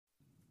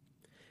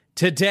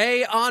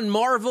Today on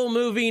Marvel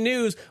Movie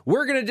News,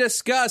 we're going to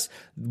discuss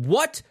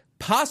what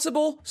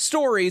possible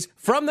stories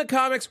from the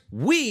comics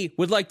we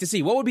would like to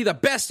see. What would be the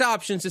best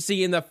options to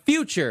see in the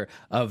future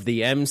of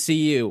the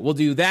MCU? We'll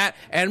do that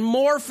and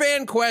more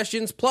fan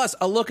questions, plus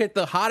a look at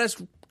the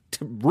hottest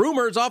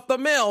rumors off the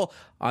mill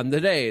on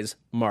today's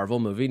Marvel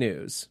Movie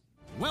News.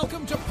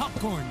 Welcome to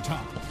Popcorn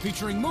Talk,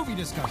 featuring movie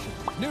discussion,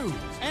 news,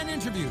 and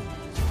interviews.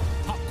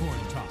 Popcorn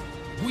Talk.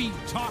 We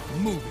talk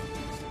movies.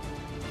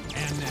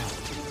 And now,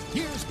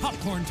 here's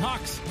Popcorn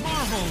Talk's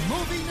Marvel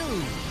Movie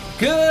News.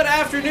 Good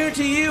afternoon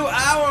to you,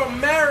 our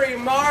merry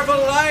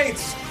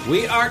Marvelites.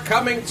 We are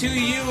coming to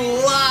you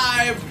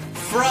live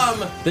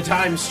from the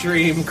time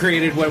stream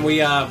created when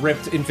we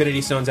ripped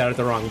Infinity Stones out at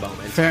the wrong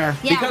moment. Fair.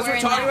 Yeah, because we're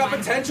in talking that about one.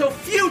 potential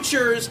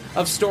futures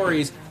of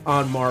stories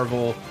on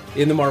Marvel,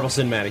 in the Marvel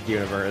Cinematic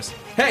Universe.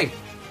 Hey,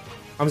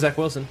 I'm Zach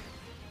Wilson.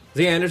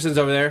 Zia Anderson's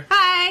over there.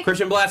 Hi.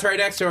 Christian Blatt's right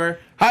next to her.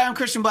 Hi, I'm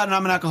Christian Blatt, and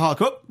I'm an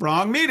alcoholic. Oh,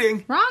 wrong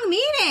meeting. Wrong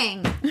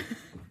meeting.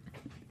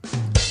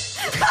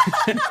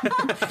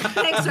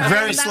 Thanks, Ryan.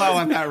 Very That slow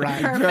was on that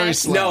ride. perfect. Very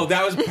slow. No,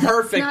 that was perfect No,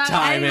 I think that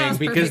timing was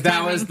because perfect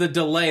that was timing. the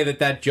delay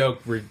that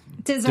joke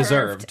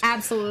deserved.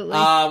 Absolutely.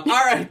 All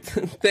right.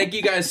 Thank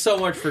you guys so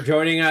much for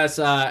joining us.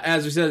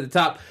 As we said at the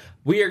top,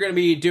 we are going to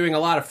be doing a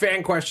lot of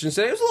fan questions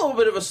today. It was a little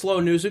bit of a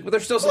slow news week, but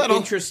there's still some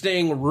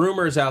interesting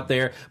rumors out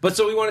there. But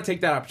so we want to take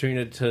that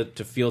opportunity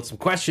to field some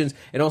questions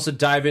and also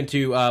dive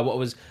into what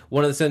was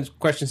one of the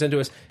questions sent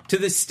to us to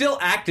the still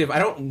active, I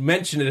don't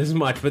mention it as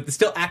much, but the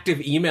still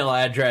active email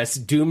address,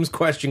 Doom's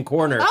Question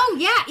Corner. oh,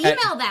 yeah.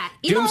 Email that.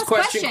 Email Doom's us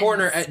Question questions.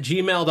 Corner at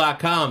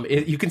gmail.com.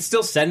 You can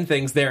still send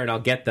things there and I'll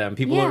get them.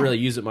 People Yeah. don't really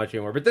use it much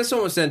anymore. But this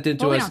one was sent in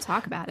to Well, we us. don't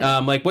talk about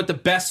it. Like what the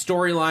best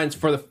storylines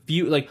for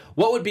the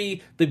what would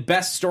be the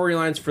best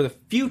storylines for the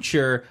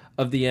future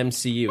of the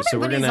MCU? So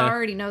we're Everybody's gonna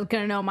already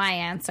gonna know my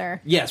answer.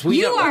 Yes, we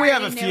you know- already we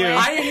have a knew few. it.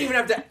 I didn't even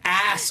have to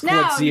ask No,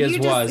 what Zia's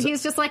was.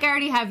 he's just like, I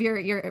already have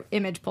your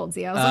image pulled,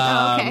 Zia. I was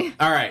like, oh, okay.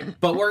 All right,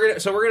 but we're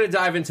gonna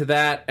dive into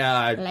that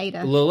Later.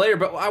 a little later.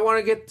 But I want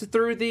to get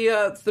through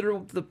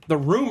the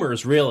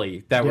rumors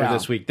really that were Yeah.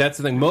 this week. That's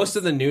the thing. Most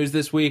of the news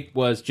this week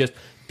was just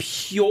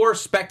pure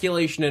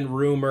speculation and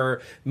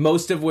rumor,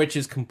 most of which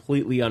is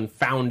completely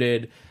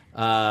unfounded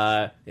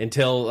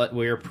until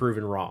we are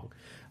proven wrong.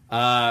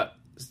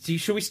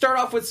 Should we start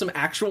off with some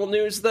actual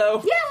news,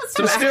 though? Yeah, let's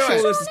some start with actual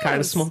actual news. Is kind of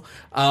news.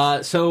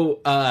 small.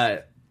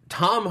 So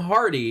Tom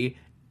Hardy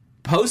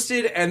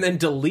posted and then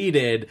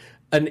deleted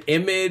an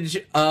image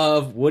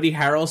of Woody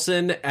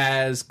Harrelson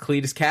as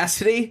Cletus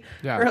Cassidy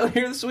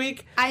earlier this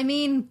week. I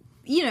mean,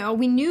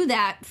 we knew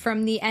that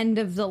from the end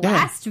of the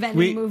last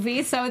Venom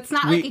movie, so it's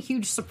not like a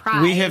huge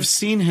surprise. We have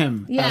seen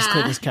him as Yeah.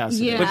 Cletus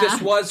Cassidy. Yeah. But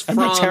this was And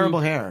from the terrible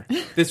hair.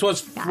 This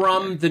was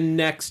from the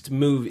next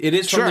movie. It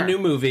is from Sure. the new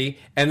movie,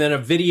 and then a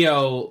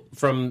video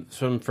from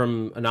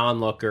an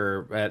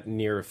onlooker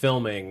near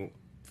filming,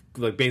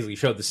 like basically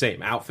showed the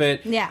same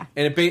outfit. Yeah.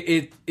 and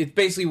it's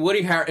basically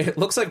It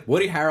looks like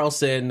Woody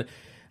Harrelson.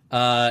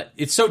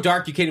 It's so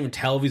dark you can't even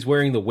tell if he's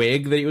wearing the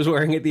wig that he was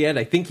wearing at the end.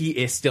 I think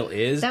he still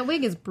is. That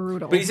wig is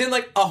brutal. But he's in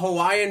like a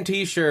Hawaiian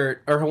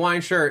t-shirt or Hawaiian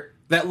shirt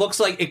that looks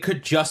like it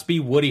could just be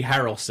Woody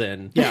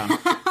Harrelson. Yeah.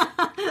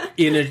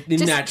 In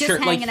that just shirt,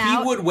 like hanging he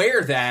out. would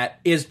wear that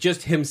is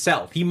just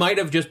himself. He might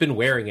have just been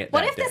wearing it.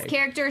 What that if this day.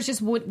 character is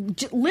just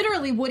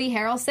literally Woody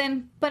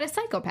Harrelson, but a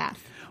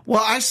psychopath?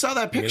 Well, I saw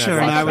that picture,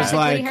 I and I was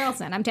Psychopathic like,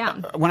 Woody Harrelson. I'm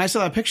down. when I saw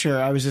that picture,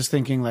 I was just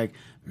thinking, like,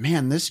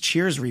 man, this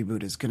Cheers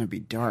reboot is going to be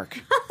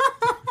dark.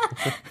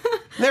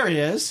 There he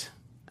is.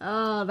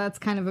 Oh, that's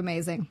kind of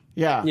amazing.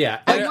 Yeah. Yeah.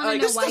 I And, wanna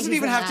like, know This why doesn't he's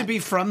even in have that. to be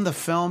from the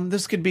film.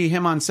 This could be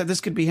him on set. This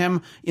could be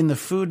him in the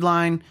food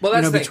line. Well,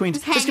 that's the thing. between.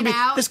 Just This could be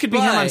hanging out. this could be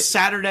him on But-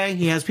 Saturday.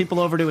 He has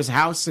people over to his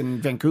house in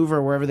Vancouver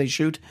or wherever they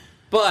shoot.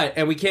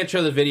 and we can't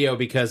show the video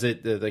because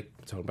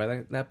it's owned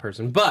by that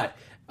person. But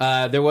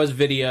there was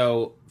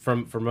video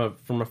from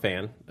a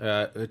fan.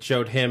 It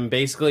showed him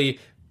basically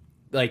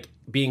like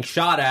being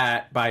shot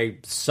at by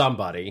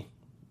somebody.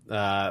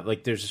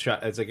 Like there's a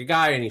shot. It's like a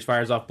guy, and he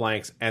fires off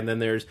blanks, and then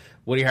there's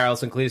Woody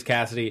Harrelson, Cletus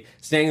Cassidy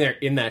standing there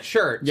in that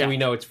shirt, so Yeah. we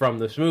know it's from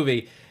this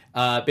movie.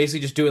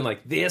 Basically, just doing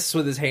like this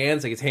with his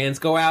hands, like his hands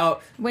go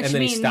out, Which and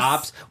then he means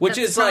stops. Which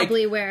that's is like,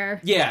 probably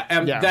where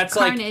yeah, Yeah. that's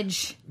like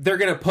Carnage. they're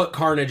gonna put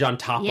Carnage on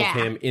top Yeah.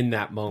 of him in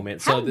that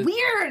moment. How So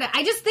weird!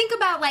 I just think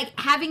about like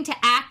having to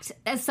act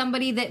as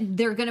somebody that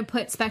they're going to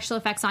put special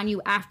effects on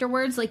you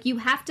afterwards. Like you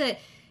have to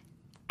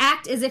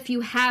act as if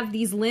you have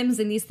these limbs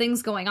and these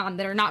things going on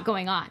that are not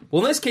going on.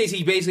 well, in this case,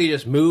 he basically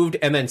just moved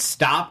and then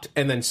stopped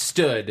and then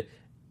stood,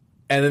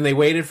 and then they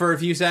waited for a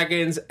few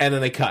seconds and then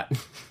they cut.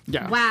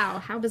 Yeah. Wow,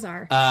 how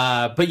bizarre!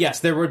 But yes,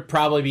 there would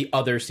probably be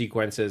other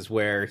sequences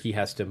where he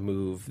has to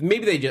move.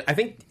 Maybe they just. I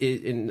think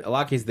in a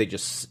lot of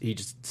cases he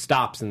just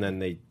stops and then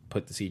they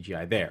put the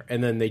CGI there,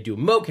 and then they do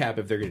mocap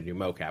if they're going to do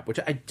mocap, which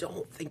I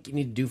don't think you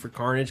need to do for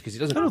Carnage because he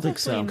doesn't. I don't think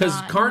so. Because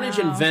Not, Carnage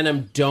no. and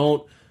Venom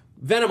don't.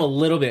 Venom a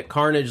little bit,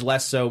 Carnage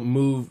less so.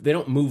 They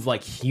don't move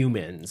like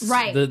humans.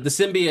 Right. The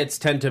symbiotes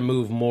tend to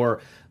move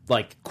more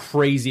like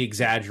crazy,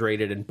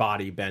 exaggerated, and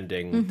body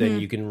bending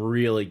than you can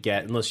really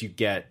get unless you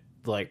get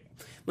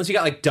unless you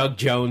got like Doug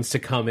Jones to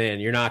come in,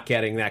 you're not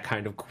getting that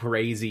kind of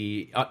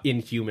crazy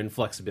inhuman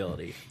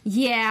flexibility.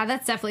 Yeah,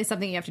 that's definitely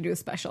something you have to do with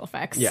special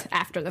effects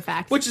after the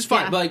fact, which is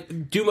fine. Yeah. But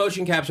like, do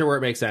motion capture where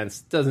it makes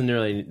sense. Not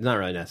really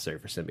necessary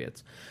for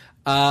symbiotes.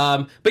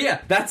 But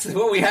yeah, that's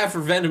what we have for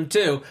Venom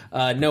 2.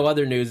 No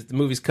other news. The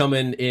movie's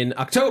coming in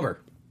October,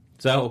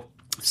 so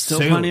Still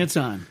soon. plenty of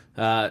time.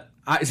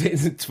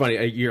 It's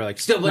funny. You're like,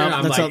 still plenty.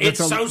 I'm like, it's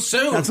so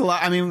soon. That's a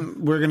lot. I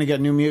mean, we're going to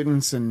get New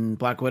Mutants and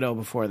Black Widow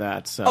before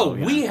that. So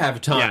we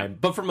have time.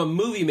 But from a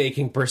movie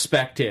making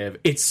perspective,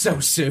 it's so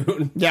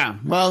soon. Yeah.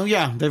 Well,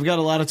 yeah, they've got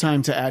a lot of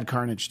time to add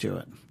Carnage to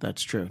it.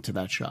 That's true, to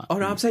that shot. Oh,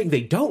 no, I'm saying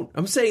they don't.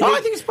 I'm saying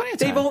I think it's plenty of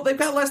time. They've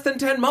got less than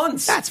 10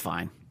 months. That's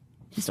fine.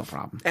 It's no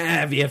problem.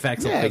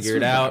 VFX will figure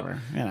it out.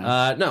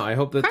 No, I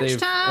hope that crunch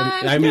they've.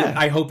 time. I mean,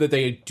 I hope that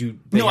they do.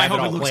 I have hope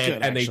it it all looks planned,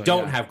 good, and they actually,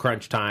 don't have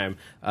crunch time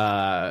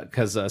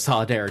because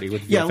solidarity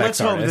with VFX let's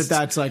hope artists. that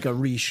that's like a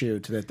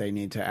reshoot that they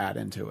need to add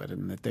into it,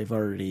 and that they've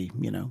already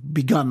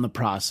begun the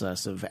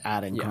process of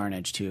adding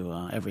Carnage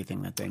to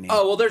everything that they need.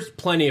 Oh well, there's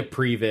plenty of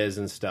previs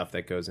and stuff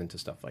that goes into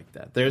stuff like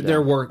that.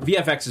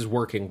 VFX is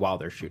working while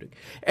they're shooting.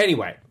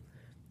 Anyway.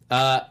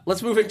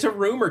 Let's move into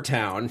Rumor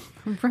Town.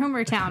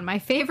 Rumor Town, my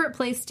favorite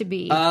place to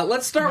be.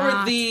 Let's start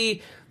with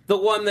the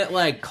one that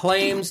like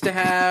claims to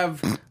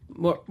have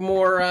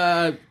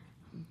more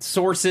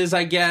sources,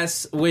 I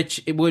guess,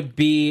 which it would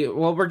be.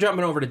 Well, we're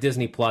jumping over to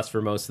Disney Plus for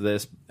most of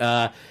this.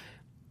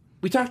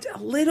 We talked a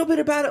little bit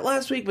about it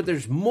last week, but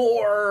there's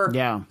more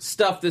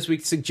stuff this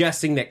week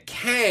suggesting that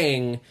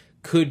Kang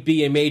could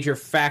be a major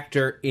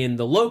factor in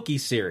the Loki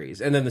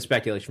series. And then the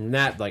speculation from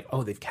that, like,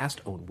 they've cast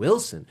Owen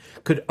Wilson.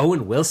 Could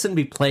Owen Wilson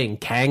be playing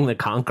Kang the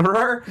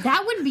Conqueror?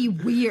 That would be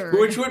weird.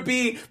 Which would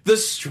be the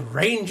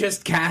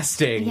strangest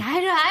casting. Yeah, I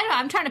know.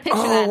 I'm trying to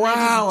picture that. Oh,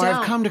 wow.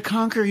 I've come to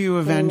conquer you,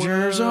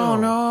 Avengers. Oh,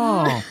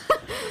 no.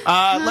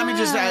 Let me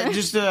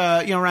just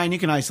Ryan, you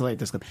can isolate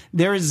this clip.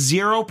 There is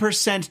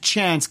 0%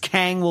 chance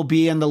Kang will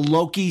be in the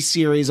Loki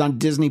series on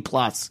Disney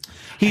Plus.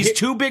 He's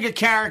too big a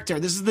character.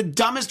 This is the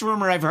dumbest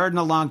rumor I've heard in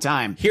a long time.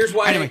 Here's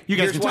why. Anyway, you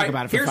guys can talk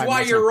about it for 5 minutes. Here's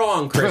why you're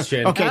wrong,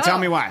 Christian. Okay, tell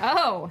me why.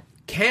 Oh.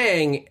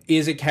 Kang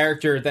is a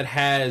character that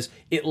has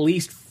at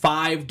least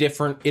 5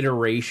 different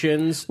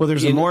iterations. Well,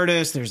 there's the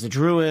Mortis, there's the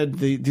Druid.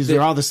 These are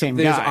all the same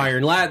guy. There's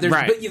Iron Lad.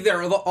 Right. But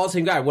they're all the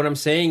same guy. What I'm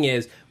saying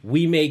is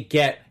we may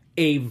get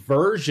a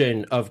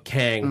version of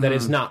Kang that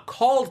is not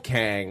called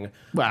Kang.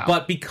 Wow.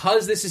 But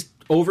because this is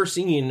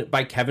overseen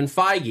by Kevin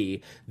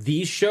Feige,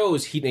 these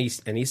shows,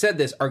 he said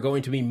this, are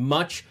going to be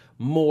much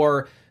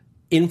more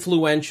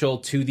influential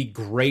to the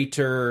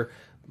greater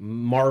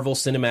Marvel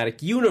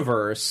Cinematic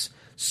Universe.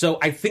 So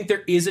I think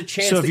there is a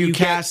chance. So if that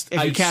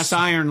you cast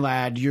Iron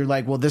Lad, you're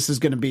like, well, this is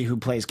going to be who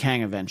plays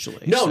Kang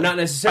eventually. No, not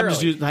necessarily.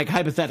 I'm just like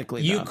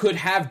hypothetically. You though. could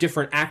have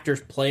different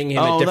actors playing him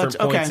at different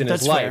points in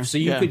his life. Fair. So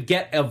you could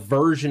get a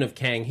version of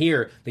Kang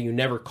here that you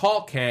never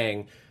call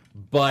Kang,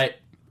 but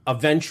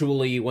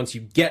eventually, once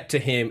you get to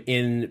him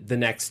in the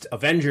next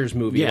Avengers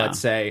movie, let's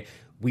say,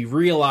 we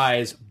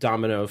realize,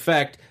 domino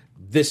effect,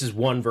 this is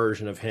one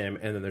version of him,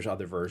 and then there's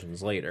other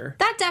versions later.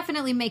 That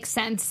definitely makes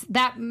sense.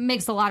 That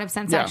makes a lot of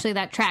sense, actually,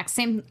 that tracks.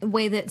 Same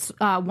way that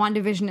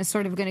WandaVision is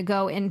sort of going to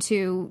go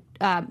into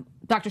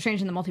Doctor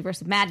Strange in the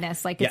Multiverse of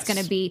Madness. Like, it's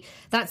going to be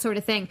that sort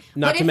of thing.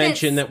 Not to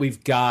mention that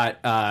we've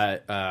got,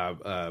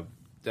 to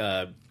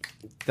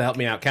help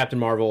me out, Captain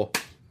Marvel,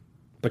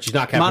 but she's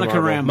not Captain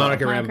Marvel.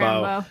 Monica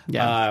Rambeau.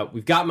 Yeah.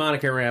 We've got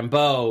Monica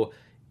Rambeau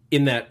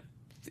in that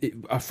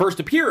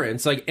first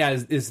appearance, like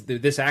as is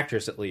this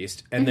actress at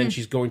least, and then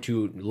she's going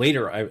to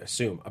later, I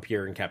assume,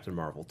 appear in Captain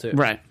Marvel too.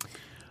 Right.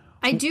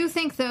 I do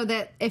think though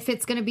that if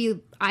it's going to be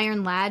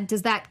Iron Lad,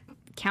 does that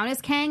count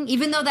as Kang?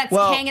 Even though that's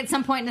Kang at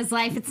some point in his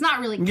life, it's not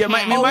really Kang. Yeah,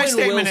 my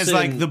statement is Wilson,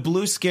 like the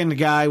blue-skinned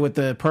guy with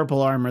the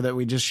purple armor that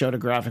we just showed a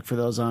graphic for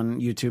those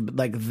on YouTube.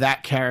 Like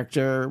that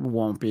character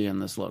won't be in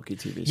this Loki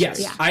TV series.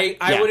 Yes,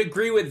 I would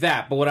agree with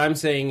that. But what I'm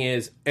saying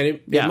is, and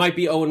it might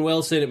be Owen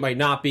Wilson, it might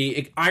not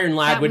be. Iron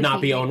Lad would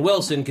not be Owen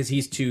Wilson because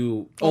he's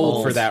too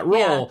old for that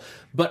role. Yeah.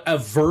 But a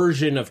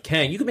version of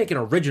Kang, you could make an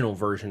original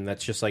version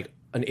that's just like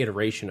an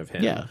iteration of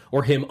him,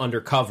 or him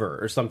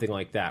undercover, or something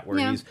like that, where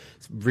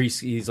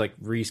he's like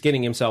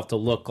reskinning himself to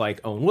look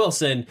like Owen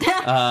Wilson.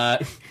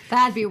 That'd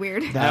be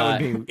weird.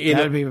 That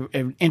would be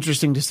an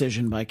interesting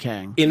decision by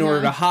Kang in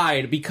order to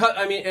hide. Because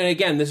I mean, and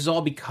again, this is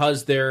all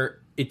because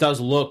it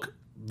does look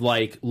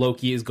like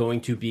Loki is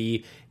going to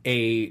be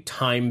a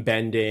time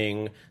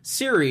bending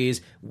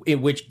series,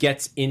 in which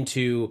gets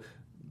into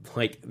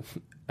like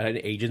an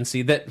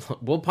agency that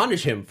will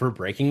punish him for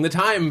breaking the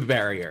time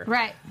barrier.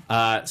 Right.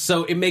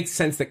 So it makes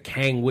sense that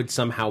Kang would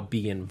somehow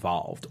be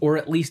involved, or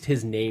at least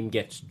his name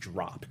gets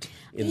dropped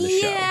in the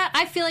show. Yeah,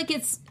 I feel like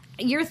it's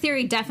your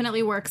theory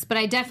definitely works, but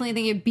I definitely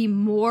think it'd be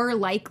more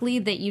likely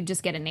that you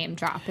just get a name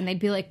drop and they'd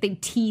be like, they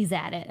tease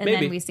at it and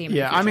Maybe. then we see him.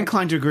 Yeah, in the I'm future.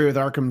 inclined to agree with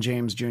Arkham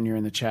James Jr.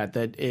 in the chat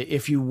that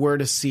if you were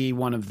to see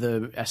one of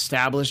the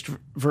established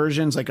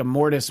versions, like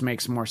Immortus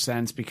makes more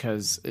sense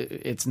because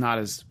it's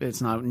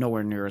not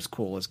nowhere near as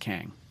cool as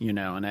Kang, you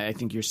know. And I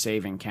think you're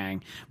saving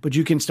Kang, but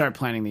you can start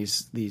planting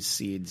these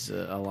seeds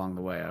along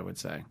the way. I would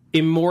say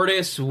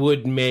Immortus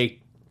would make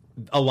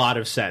a lot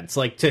of sense,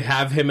 like to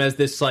have him as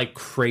this like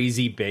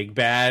crazy big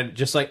bad,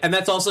 just like, and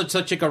that's also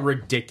such like a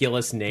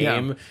ridiculous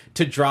name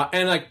to drop,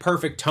 and like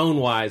perfect tone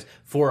wise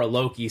for a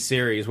Loki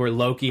series where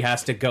Loki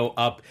has to go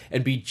up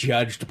and be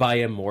judged by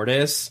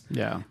Immortus.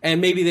 Yeah. And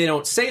maybe they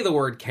don't say the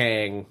word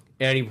Kang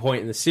at any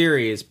point in the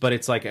series, but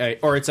it's like a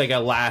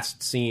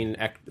last scene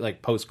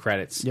like post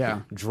credits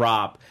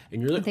drop,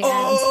 and you're like,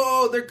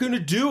 oh, they're gonna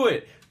do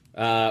it.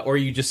 Or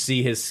you just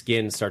see his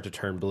skin start to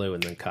turn blue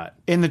and then cut.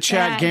 In the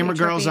chat, Yeah, Gamer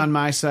Girl's trippy. on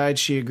my side.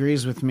 She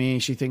agrees with me.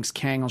 She thinks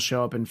Kang will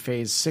show up in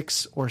phase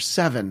 6 or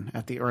 7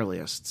 at the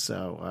earliest.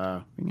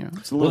 So,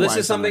 it's a little. Well, this wise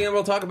is something on that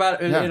we'll talk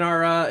about in, Yeah. in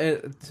our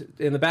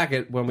in the back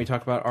when we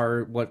talk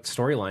about what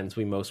storylines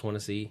we most want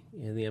to see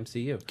in the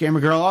MCU. Gamer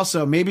Girl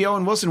also. Maybe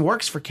Owen Wilson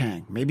works for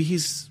Kang. Maybe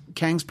he's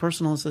Kang's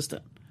personal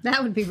assistant.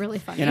 That would be really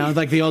funny. You know,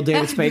 like the old David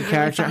That would Spade be really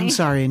character. funny. I'm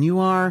sorry, and you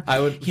are? I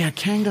would- Yeah,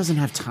 Kang doesn't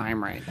have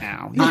time right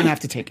now. You're going to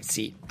have to take a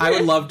seat. I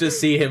would love to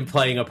see him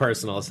playing a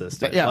personal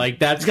assistant. Yeah, Like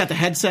that's he's got the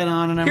headset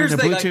on and Here's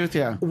everything, the the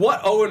thing, Bluetooth, like,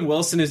 what Owen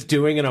Wilson is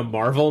doing in a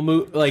Marvel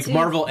movie, like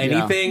Marvel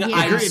anything, Yeah.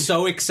 I'm Agreed.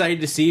 so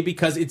excited to see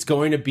because it's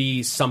going to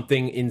be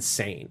something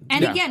insane.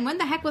 And Yeah. again, when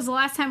the heck was the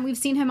last time we've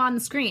seen him on the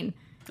screen?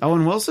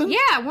 Owen Wilson?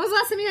 Yeah, when was the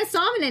last time you guys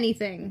saw him in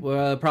anything?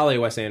 Well, probably a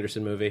Wes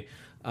Anderson movie.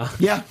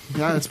 Yeah,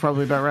 that's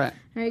probably about right.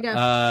 There you go.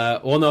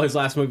 Well, no, his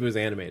last movie was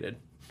animated.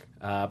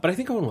 But I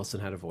think Owen Wilson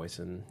had a voice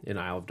in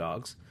Isle of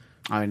Dogs.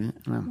 I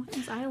don't know. What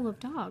is Isle of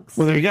Dogs?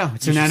 Well, there you go.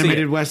 It's an should see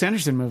animated it. Wes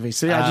Anderson movie.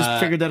 So, yeah, I just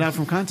figured that out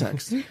from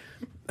context.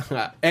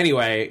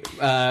 Anyway,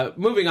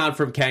 moving on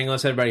from Kang,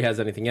 unless everybody has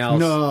anything else.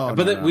 No,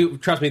 but no.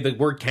 trust me, the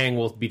word Kang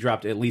will be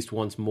dropped at least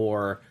once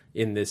more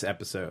in this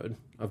episode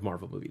of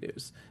Marvel Movie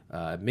News.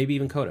 Maybe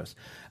even Kodos.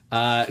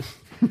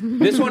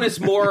 This one is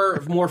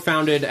more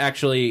founded,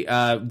 actually.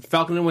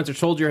 Falcon and Winter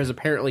Soldier has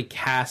apparently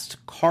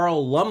cast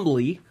Carl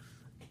Lumbly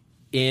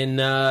in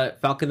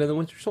Falcon and the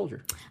Winter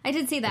Soldier. I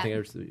did see that.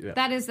 yeah.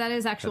 That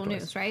is actual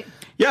news, right?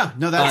 Yeah,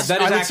 no, that's,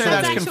 that is I would actual say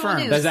that's news. confirmed.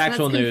 News. That's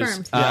actual That's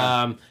news.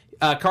 confirmed.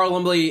 Carl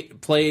Lumbly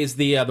plays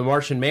the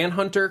Martian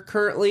Manhunter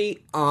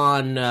currently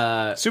on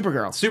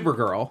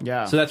Supergirl.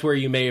 Yeah. So that's where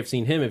you may have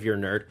seen him if you're a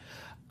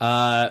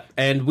nerd.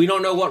 And we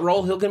don't know what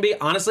role he'll gonna be.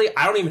 Honestly,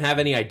 I don't even have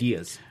any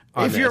ideas.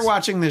 If you're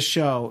watching this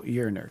show,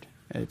 you're a nerd.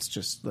 It's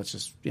just let's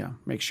just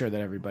make sure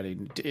that everybody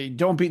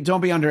don't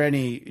be under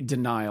any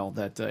denial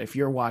that if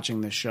you're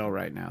watching this show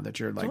right now that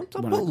you're like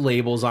Don't one of put the-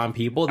 labels on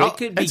people. They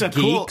could be it's a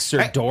cool- geeks or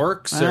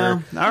dorks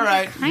or. all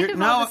right, Kind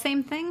of all the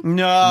same thing. No,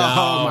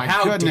 No, my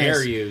how goodness.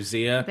 dare you,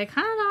 Zia? They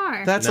kind of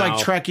are. That's No. like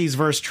Trekkies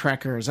versus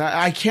Trekkers.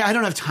 I can't. I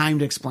don't have time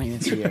to explain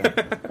it to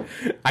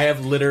you. I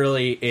have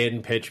literally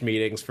in pitch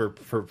meetings for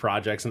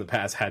projects in the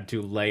past had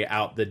to lay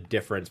out the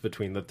difference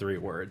between the three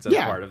words as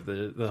Yeah. part of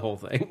the whole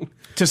thing.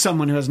 To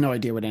someone who has no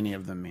idea what any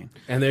of them mean.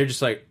 And they're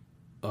just like,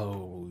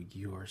 oh,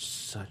 you are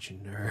such a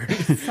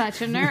nerd.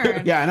 Such a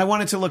nerd. Yeah, and I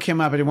wanted to look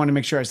him up. I wanted to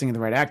make sure I was thinking of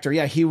the right actor.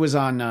 Yeah, he was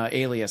on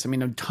Alias. I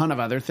mean, a ton of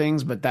other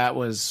things, but that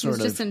was He's sort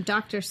of just in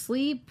Doctor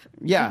Sleep.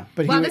 yeah.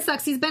 But Wow, he this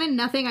sucks. He's been in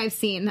nothing I've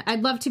seen.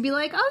 I'd love to be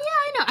like, oh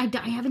yeah, I know.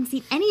 I haven't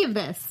seen any of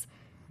this.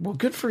 well,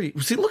 good for you.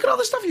 See, look at all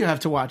the stuff you have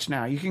to watch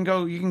now. You can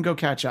go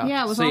catch up.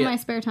 Yeah, with So, all yeah. my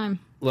spare time.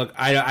 Look,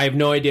 I have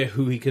no idea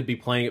who he could be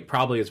playing. It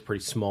probably is a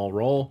pretty small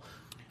role.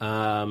 Who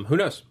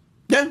knows?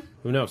 Yeah.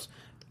 Who knows?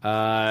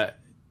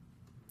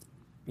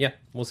 Yeah,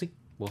 we'll see.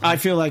 I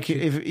feel like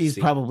if he's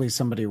probably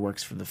somebody who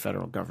works for the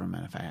federal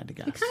government. If I had to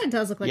guess, Kind of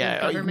does look like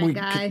a government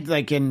guy.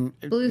 like in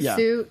Blue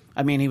suit.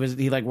 I mean,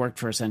 he worked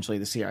for essentially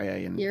the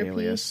CIA in Earpiece.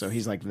 Alias, so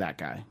he's like that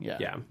guy. Yeah.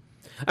 Yeah.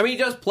 I mean, he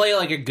does play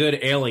like a good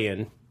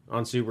alien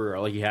on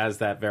Supergirl. Like, he has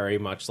that very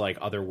much like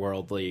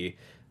otherworldly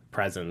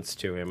presence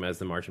to him as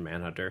the Martian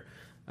Manhunter.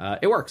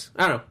 It works.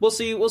 I don't know. We'll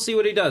see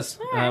what he does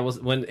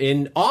when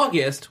in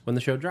August when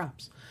the show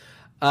drops.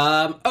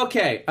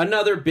 Okay,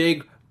 another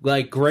big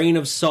like grain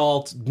of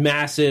salt,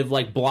 massive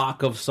like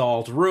block of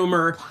salt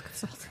rumor.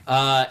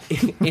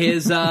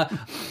 Is because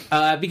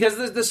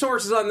the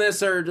sources on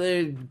this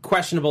are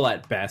questionable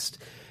at best.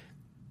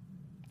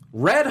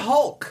 Red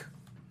Hulk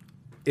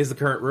is the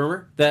current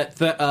rumor that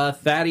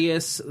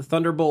Thaddeus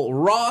Thunderbolt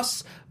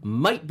Ross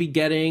might be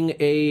getting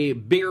a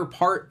bigger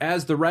part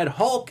as the Red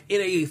Hulk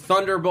in a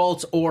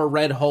Thunderbolts or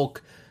Red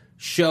Hulk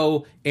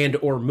show and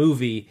or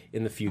movie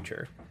in the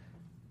future.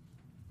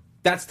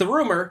 That's the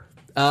rumor.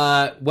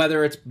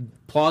 Whether it's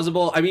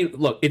plausible, I mean,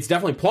 look, it's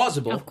definitely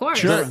plausible. Of course.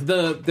 Sure.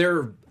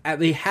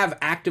 They have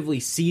actively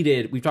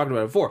seeded. We've talked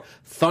about it before.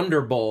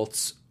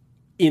 Thunderbolts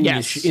in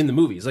Yes. in the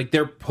movies, like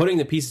they're putting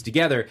the pieces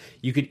together.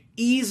 You could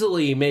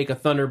easily make a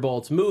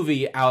Thunderbolts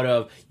movie out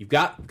of. You've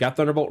got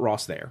Thunderbolt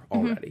Ross there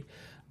already.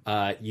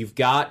 You've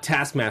got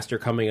Taskmaster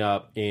coming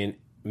up in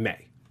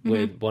May.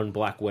 when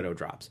Black Widow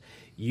drops.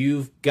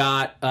 You've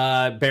got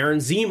Baron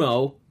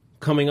Zemo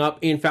coming up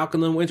in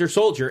Falcon and the Winter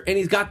Soldier, and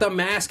he's got the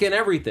mask and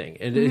everything.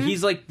 And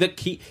he's like the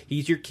key.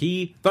 He's your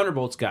key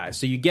Thunderbolts guy.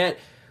 So you get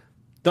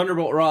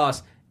Thunderbolt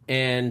Ross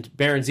and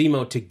Baron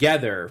Zemo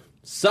together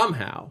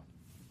somehow.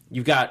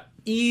 You've got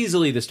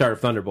easily the start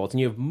of Thunderbolts, and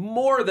you have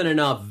more than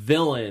enough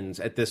villains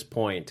at this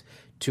point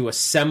to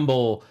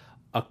assemble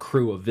a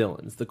crew of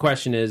villains. The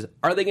question is,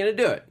 are they going to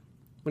do it?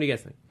 What do you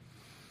guys think?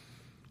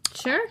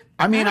 Sure.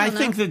 I mean, I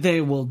think that they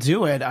will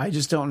do it. I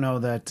just don't know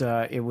that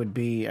it would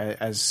be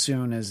as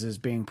soon as is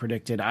being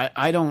predicted.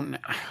 I don't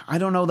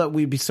know that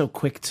we'd be so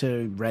quick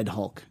to Red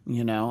Hulk.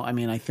 You know, I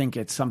mean, I think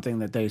it's something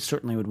that they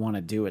certainly would want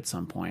to do at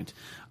some point.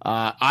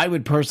 I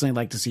would personally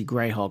like to see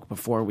Grey Hulk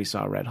before we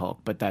saw Red Hulk,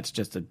 but that's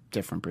just a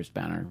different Bruce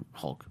Banner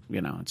Hulk.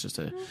 You know, it's just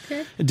a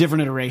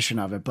different iteration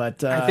of it.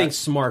 But I think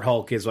Smart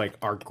Hulk is like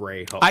our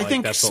Grey Hulk. I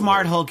think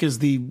Smart Hulk is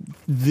the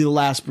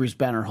last Bruce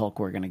Banner Hulk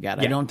we're going to get.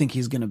 Yeah. I don't think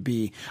he's going to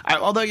be,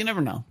 although you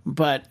never know.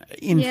 But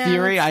in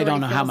theory, I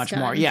don't know how much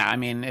more. Yeah, I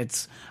mean,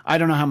 I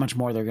don't know how much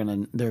more they're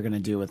gonna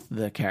do with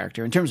the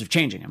character in terms of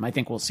changing him. I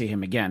think we'll see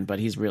him again, but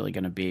he's really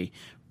going to be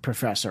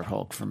Professor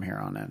Hulk from here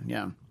on in.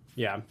 Yeah.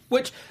 Yeah,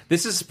 which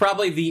this is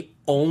probably the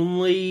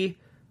only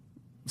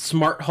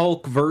Smart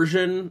Hulk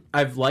version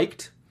I've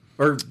liked,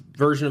 or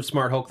version of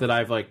Smart Hulk that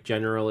I've like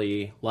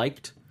generally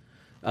liked.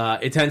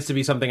 It tends to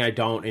be something I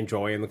don't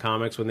enjoy in the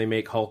comics when they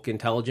make Hulk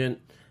intelligent,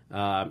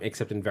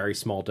 except in very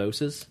small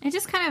doses. It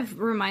just kind of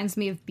reminds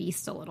me of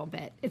Beast a little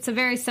bit. It's a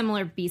very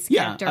similar Beast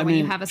character when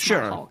you have a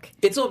Smart Hulk.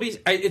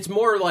 It's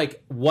more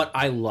like what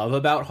I love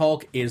about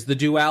Hulk is the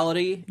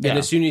duality, and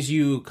as soon as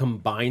you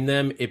combine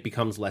them, it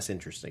becomes less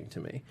interesting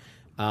to me.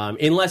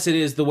 Unless it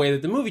is the way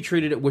that the movie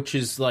treated it, which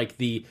is like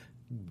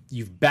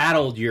you've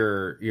battled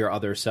your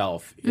other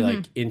self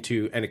like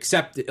into an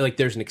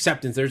there's an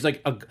acceptance. There's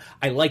like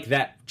I like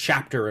that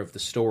chapter of the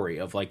story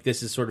of like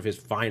this is sort of his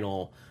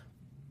final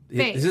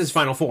this is his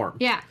final form.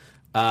 Yeah.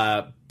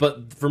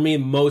 But for me,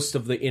 most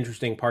of the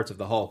interesting parts of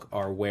the Hulk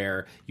are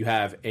where you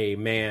have a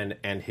man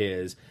and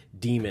his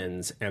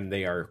demons, and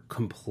they are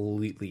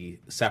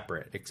completely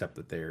separate, except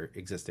that they're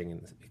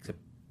existing except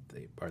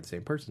they are the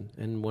same person,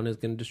 and one is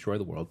going to destroy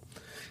the world.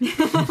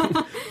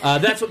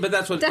 That's what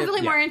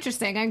definitely more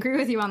interesting. I agree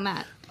with you on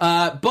that.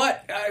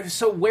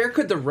 So where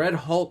could the Red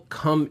Hulk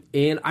come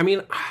in? I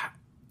mean,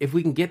 if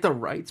we can get the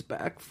rights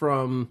back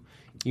from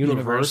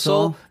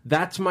Universal.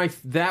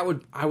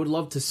 I would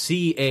love to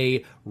see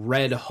a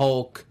Red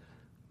Hulk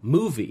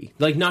movie,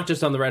 like not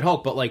just on the Red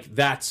Hulk, but like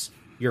that's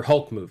your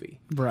Hulk movie,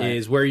 right?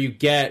 Is where you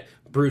get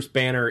Bruce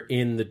Banner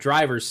in the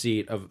driver's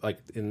seat of like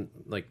in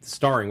like the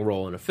starring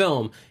role in a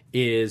film,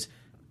 is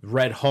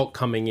Red Hulk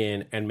coming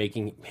in and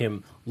making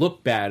him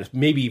look bad,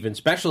 maybe even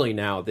especially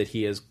now that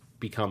he has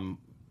become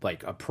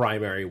like a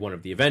primary one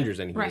of the Avengers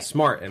and he's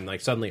smart, and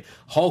like suddenly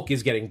Hulk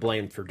is getting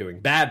blamed for doing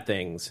bad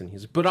things, and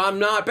he's, but I'm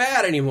not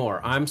bad anymore,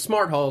 I'm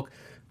Smart Hulk.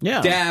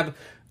 Yeah. Dab.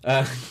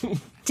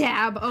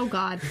 Dab. Oh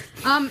God.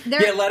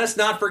 Let us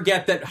not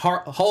forget that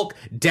Hulk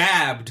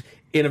dabbed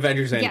in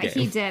Avengers Endgame. Yeah,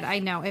 he did. I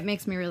know. It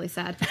makes me really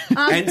sad.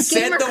 And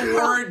said the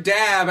word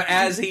dab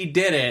as he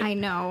did it. I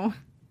know.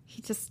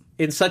 He just...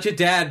 In such a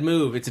dad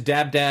move. It's a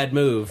dad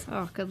move.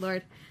 Oh, good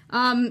Lord.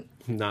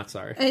 Not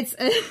sorry. It's...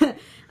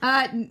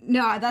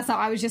 no, that's not.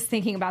 I was just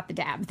thinking about the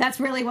dab.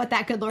 That's really what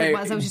that good Lord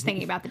was. I was just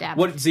thinking about the dab.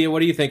 Zia, what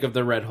do you think of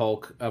the Red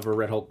Hulk, of a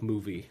Red Hulk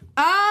movie?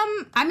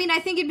 I mean, I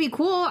think it'd be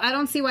cool. I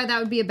don't see why that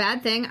would be a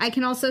bad thing. I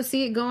can also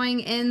see it going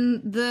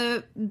in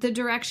the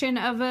direction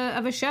of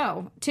a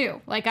show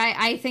too. Like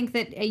I think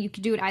that you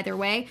could do it either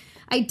way.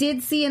 I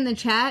did see in the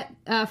chat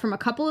from a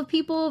couple of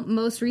people.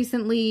 Most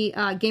recently,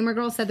 Gamer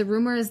Girl said the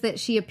rumor is that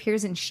she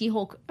appears in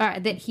She-Hulk.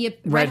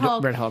 Red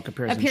Hulk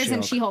appears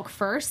in She-Hulk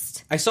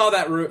first. I saw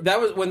that. That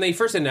was when they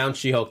first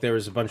announced She-Hulk. There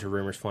was a bunch of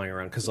rumors flying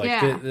around because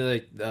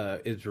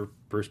is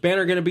Bruce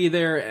Banner going to be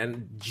there?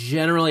 And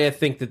generally, I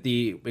think that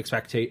the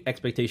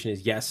expectation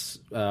is yes,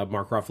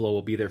 Mark Ruffalo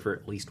will be there for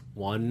at least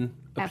one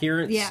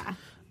appearance. Yeah.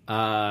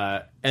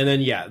 And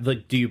then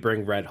do you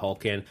bring Red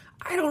Hulk in?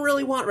 I don't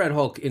really want Red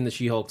Hulk in the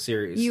She-Hulk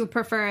series. You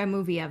prefer a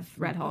movie of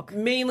Red Hulk?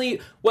 Mainly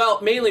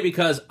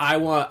because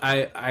I'm not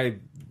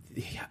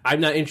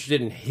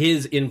interested in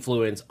his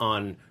influence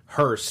on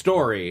her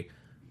story.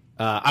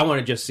 I want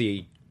to just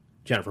see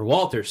Jennifer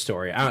Walters'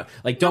 story.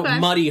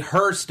 Don't muddy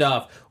her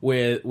stuff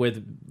with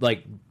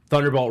like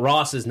Thunderbolt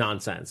Ross's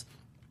nonsense.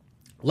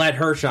 Let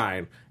her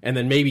shine, and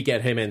then maybe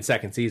get him in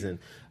second season.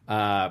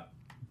 But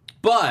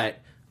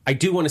I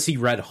do want to see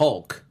Red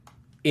Hulk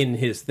in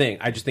his thing.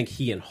 I just think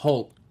he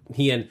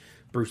and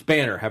Bruce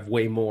Banner have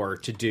way more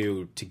to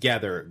do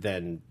together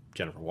than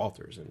Jennifer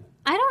Walters. And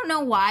I don't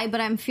know why, but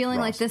I'm feeling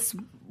like this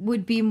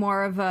would be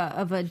more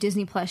of a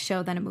Disney Plus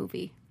show than a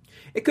movie.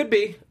 It could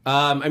be.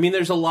 I mean,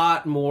 there's a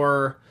lot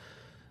more.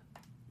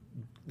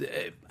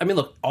 I mean,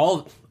 look,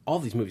 all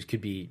these movies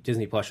could be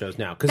Disney Plus shows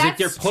now because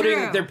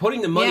they're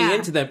putting the money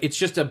into them. It's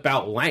just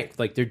about length.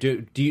 Like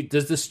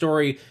does the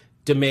story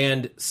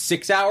demand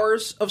 6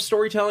 hours of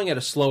storytelling at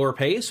a slower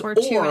pace, or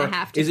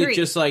 2.5 to 3? Is it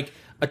just like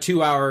a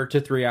 2-hour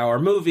to 3-hour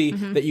movie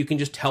that you can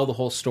just tell the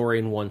whole story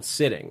in one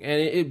sitting.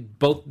 And it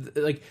both,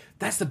 like,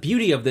 that's the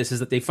beauty of this, is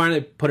that they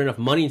finally put enough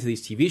money into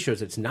these TV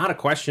shows. It's not a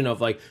question of,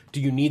 like,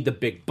 do you need the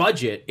big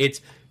budget?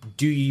 It's,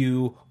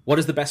 what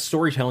is the best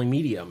storytelling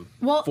medium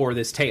for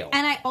this tale?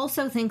 And I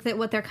also think that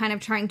what they're kind of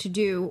trying to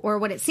do, or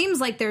what it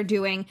seems like they're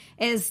doing,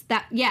 is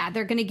that,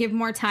 they're going to give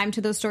more time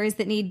to those stories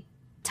that need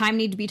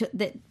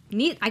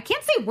I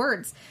can't say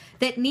words,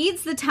 that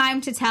needs the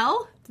time to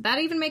tell. Did that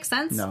even make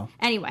sense? No.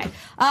 Anyway,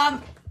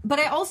 but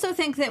I also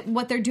think that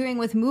what they're doing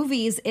with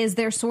movies is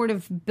they're sort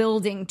of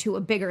building to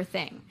a bigger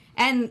thing.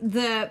 And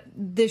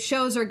the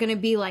shows are going to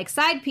be like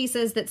side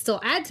pieces that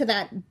still add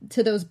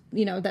to those,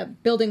 the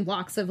building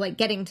blocks of like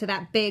getting to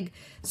that big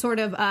sort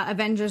of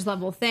Avengers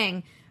level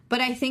thing.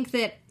 But I think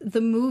that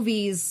the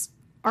movies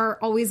are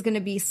always going to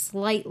be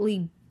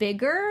slightly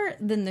bigger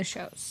than the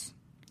shows.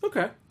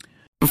 Okay.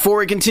 Before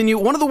we continue,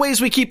 one of the ways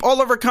we keep all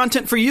of our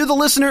content for you, the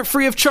listener,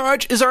 free of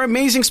charge is our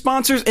amazing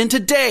sponsors, and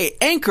today,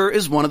 Anchor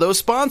is one of those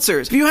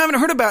sponsors. If you haven't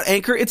heard about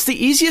Anchor, it's the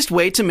easiest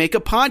way to make a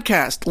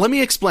podcast. Let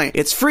me explain.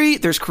 It's free,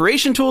 there's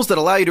creation tools that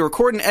allow you to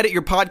record and edit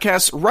your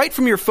podcasts right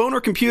from your phone or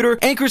computer.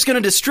 Anchor's going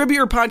to distribute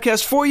your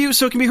podcast for you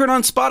so it can be heard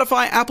on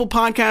Spotify, Apple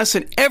Podcasts,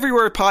 and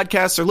everywhere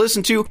podcasts are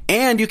listened to,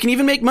 and you can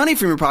even make money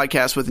from your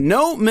podcast with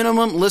no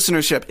minimum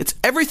listenership. It's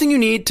everything you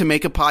need to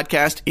make a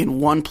podcast in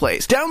one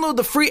place. Download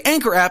the free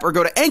Anchor app or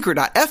go to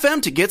anchor.fm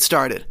to get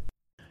started.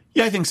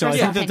 Yeah, I think so. I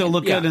think that they'll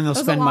look good and they'll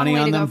spend money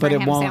on them, but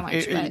it won't.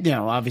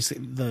 Obviously,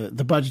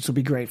 the budgets will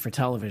be great for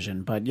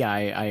television. But yeah,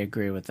 I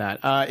agree with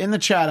that. In the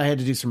chat, I had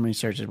to do some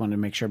research. I wanted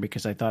to make sure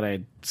because I thought I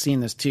had seen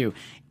this too.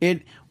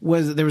 There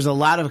was a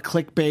lot of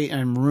clickbait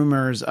and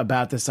rumors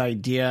about this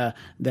idea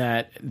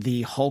that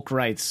the Hulk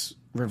rights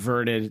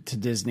reverted to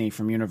Disney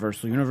from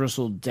Universal.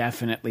 Universal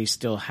definitely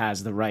still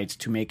has the rights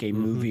to make a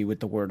movie with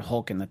the word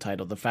Hulk in the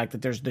title. The fact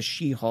that there's the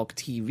She-Hulk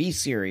TV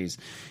series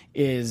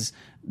is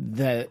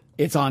that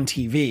it's on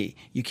TV.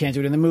 You can't do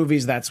it in the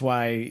movies. That's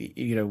why,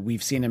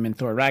 we've seen him in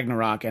Thor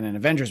Ragnarok and in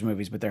Avengers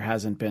movies, but there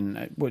hasn't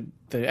been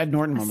the Ed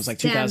Norton one was like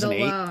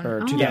 2008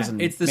 or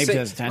 2000, it's the maybe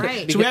 2010.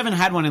 Right. So we haven't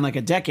had one in like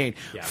a decade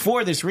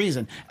for this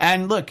reason.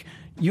 And look,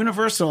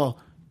 Universal,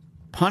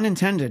 pun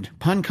intended,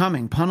 pun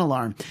coming, pun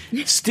alarm,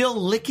 still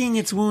licking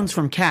its wounds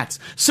from cats.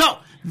 So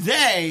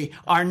they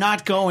are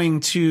not going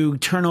to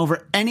turn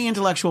over any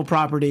intellectual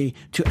property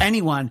to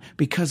anyone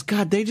because,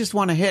 God, they just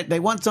want a hit.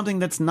 They want something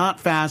that's not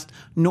fast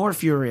nor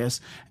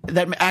furious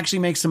that actually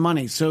makes some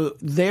money. So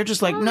they're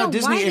just like, no,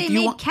 Disney, why if they you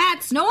make want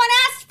cats, no one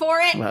asked for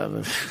it.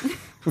 Well,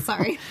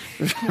 Sorry.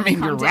 I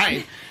mean, you're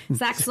right.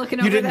 Zach's looking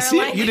You over didn't there see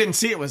like... it. You didn't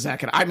see it with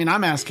Zach. I mean,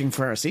 I'm asking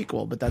for a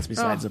sequel, but that's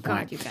besides the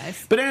point. God, you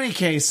guys. But in any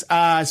case, so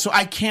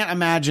I can't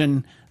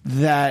imagine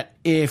that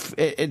if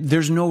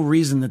there's no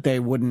reason that they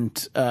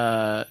wouldn't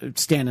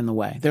stand in the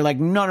way. They're like,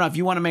 no, if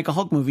you want to make a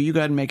Hulk movie, you go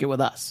ahead and make it with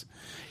us.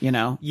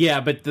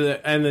 Yeah, but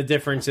the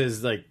difference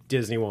is like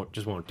Disney won't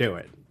do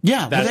it.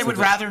 Yeah, but they would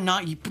rather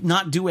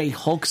not do a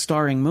Hulk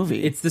starring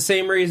movie. It's the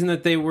same reason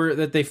that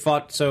they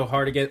fought so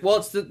hard against. Well,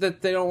 it's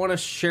that they don't want to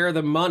share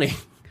the money.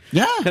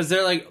 Yeah, because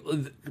they're like,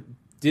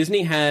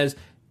 Disney has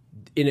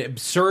an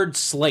absurd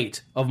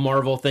slate of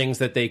Marvel things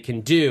that they can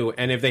do,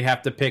 and if they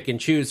have to pick and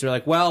choose, they're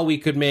like, well, we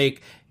could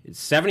make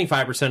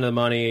 75% of the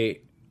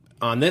money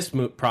on this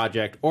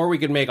project, or we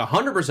could make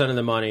 100% of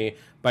the money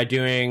by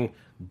doing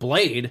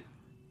Blade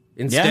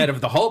instead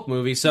of the Hulk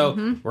movie. So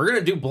we're going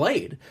to do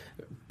Blade.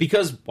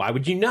 Because why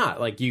would you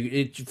not? Like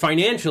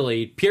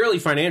purely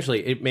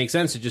financially, it makes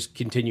sense to just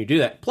continue to do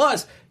that.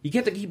 Plus, you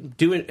get to keep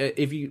doing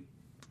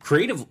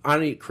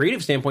on a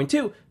creative standpoint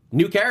too.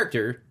 New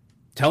character,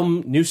 tell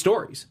them new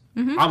stories.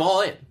 I'm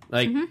all in.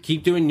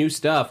 Keep doing new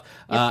stuff.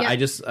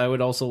 I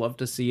would also love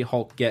to see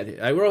Hulk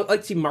I would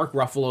like to see Mark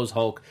Ruffalo's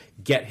Hulk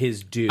get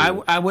his due.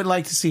 I would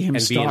like to see him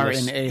star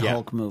in a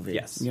Hulk movie.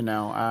 Yes,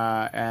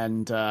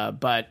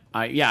 but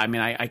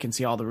I can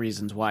see all the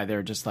reasons why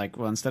they're just like,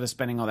 well, instead of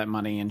spending all that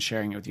money and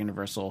sharing it with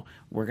Universal,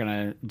 we're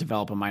gonna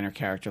develop a minor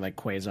character like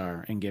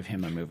Quasar and give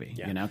him a movie.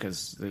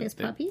 Because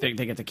they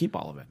get to keep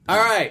all of it. All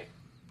right,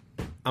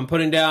 I'm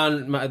putting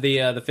down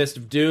the Fist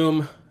of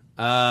Doom.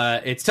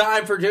 It's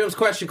time for Doom's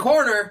Question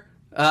Corner.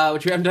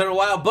 Which we haven't done in a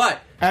while,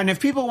 and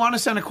if people want to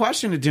send a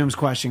question to Doom's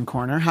Question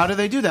Corner, how do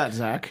they do that,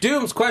 Zach?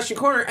 Doom's Question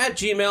Corner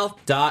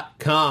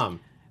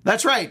 @gmail.com.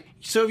 That's right.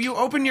 So if you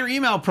open your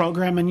email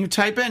program and you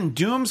type in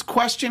Doom's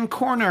Question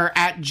Corner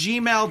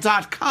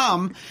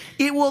 @gmail.com,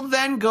 it will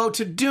then go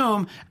to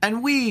Doom,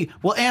 and we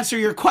will answer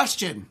your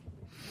question.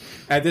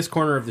 At this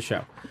corner of the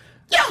show.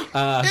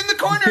 Yeah! In the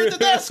corner of the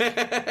desk!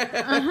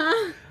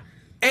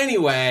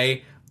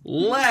 Anyway...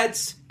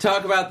 Let's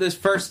talk about this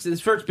first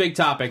big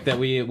topic that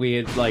we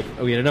had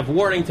enough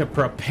warning to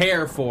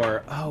prepare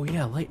for. Oh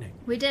yeah, lightning.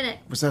 We did it.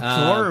 Was that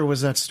Thor or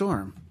was that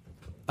Storm?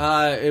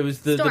 It was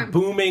the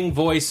booming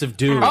voice of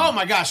Doom. Oh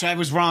my gosh, I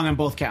was wrong on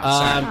both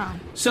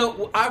counts.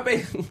 So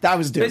that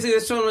was Doom. Basically,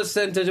 this one was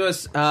sent to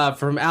us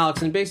from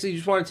Alex, and basically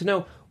just wanted to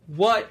know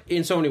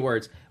in so many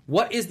words,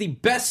 what is the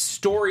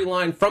best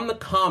storyline from the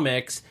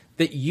comics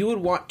that you would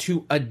want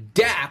to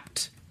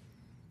adapt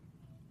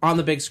on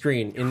the big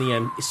screen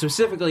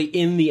specifically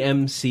in the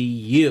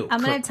MCU. I'm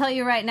going to tell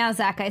you right now,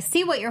 Zach, I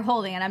see what you're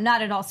holding, and I'm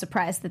not at all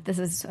surprised that this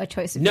is a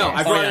choice of No, yours.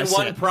 I brought in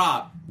one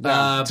prop.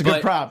 It's a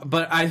good prop.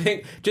 But I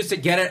think just to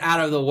get it out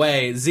of the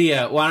way,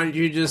 Zia, why don't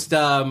you just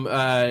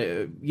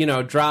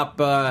drop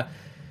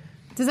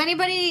Does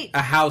anybody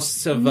a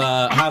house of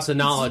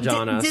knowledge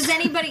on us? Does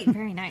anybody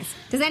very nice?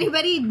 Does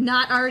anybody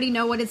not already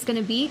know what it's going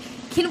to be?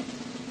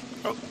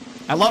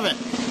 I love it.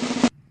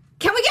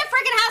 Can we get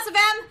freaking House of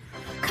M?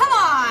 Come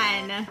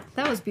on,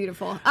 that was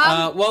beautiful.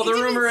 The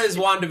rumor is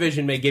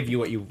WandaVision may give you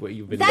what you've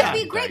been.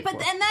 That'd be great,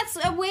 and that's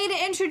a way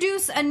to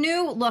introduce a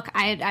new look.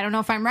 I don't know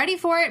if I'm ready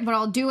for it, but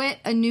I'll do it.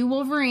 A new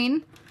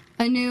Wolverine,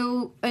 a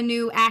new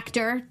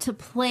actor to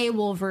play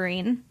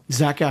Wolverine.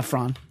 Zac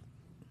Efron.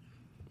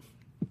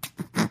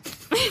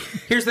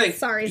 Here's the thing.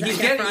 Sorry, Zac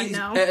Efron.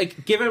 No.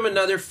 Give him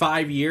another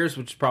 5 years,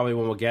 which is probably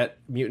when we'll get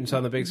mutants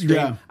on the big screen.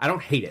 Yeah. I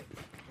don't hate it.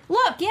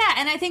 Look, yeah,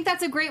 and I think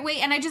that's a great way.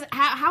 And I just,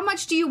 how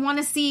much do you want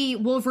to see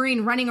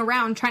Wolverine running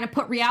around trying to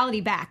put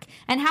reality back?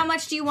 And how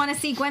much do you want to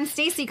see Gwen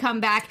Stacy come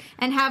back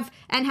and have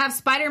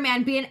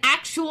Spider-Man be an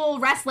actual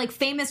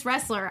famous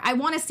wrestler? I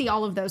want to see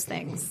all of those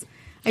things.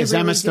 Is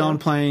Emma Stone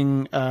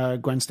playing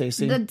Gwen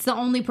Stacy? That's the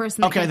only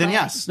person. Okay, then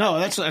yes. No,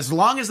 that's as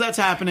long as that's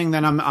happening,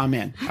 then I'm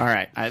in. All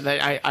right,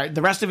 I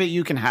the rest of it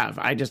you can have.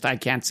 I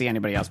can't see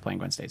anybody else playing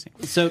Gwen Stacy.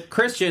 So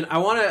Christian, I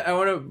want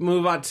to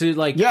move on to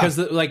because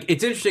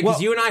it's interesting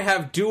because you and I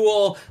have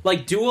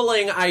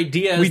dueling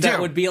ideas that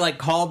would be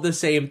called the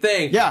same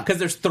thing. Yeah, because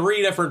there's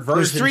 3 different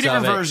versions. There's 3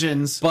 different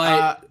versions,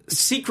 but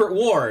Secret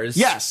Wars.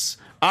 Yes,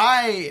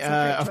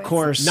 of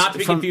course, not to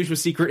be confused with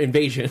Secret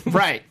Invasion.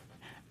 Right.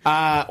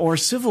 Or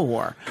Civil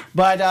War.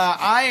 But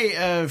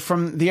I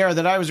from the era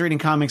that I was reading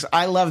comics,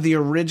 I love the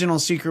original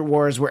Secret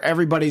Wars where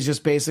everybody's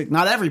just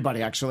not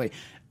everybody actually.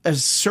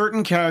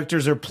 Certain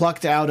characters are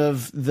plucked out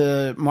of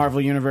the Marvel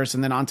Universe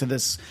and then onto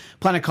this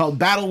planet called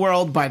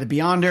Battleworld by the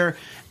Beyonder,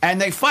 and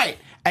they fight.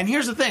 And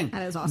here's the thing.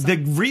 That is awesome. The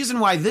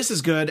reason why this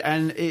is good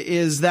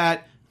is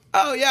that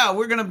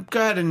we're going to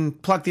go ahead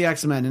and pluck the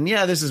X-Men, and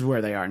this is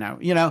where they are now.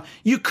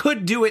 You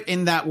could do it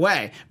in that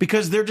way,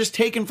 because they're just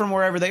taken from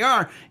wherever they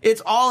are.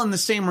 It's all in the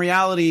same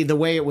reality, the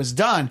way it was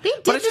done. They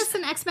did this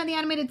in X-Men the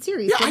Animated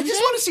Series, I just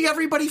want to see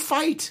everybody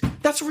fight.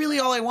 That's really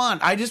all I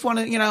want. I just want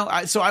to,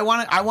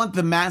 I want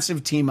the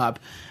massive team up.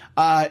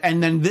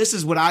 And then this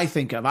is what I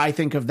think of. I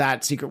think of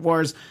that Secret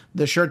Wars,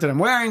 the shirt that I'm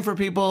wearing for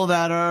people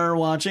that are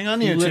watching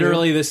on YouTube.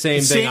 Literally the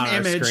same thing on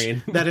image our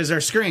screen. That is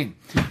our screen.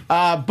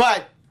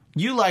 But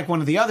you like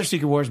one of the other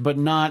Secret Wars, but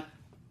not...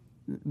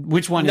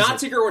 Which one is it? Not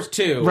Secret Wars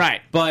 2.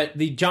 Right. But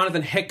the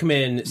Jonathan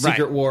Hickman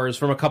Secret Wars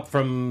from 4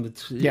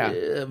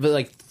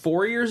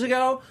 years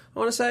ago, I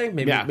want to say.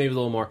 Maybe a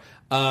little more.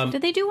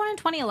 Did they do one in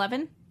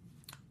 2011?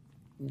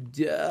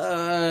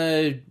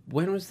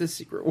 When was this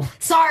Secret Wars?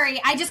 Sorry,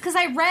 because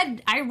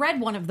I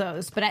read one of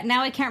those, but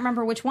now I can't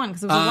remember which one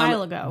because it was a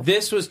while ago.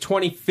 This was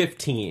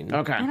 2015.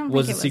 Okay. I don't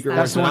was think the it Secret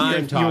was Wars that.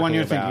 I'm talking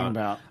you're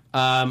about. thinking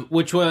about.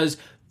 Which was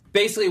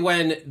basically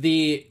when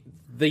the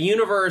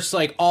universe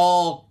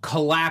all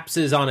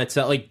collapses on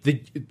itself, the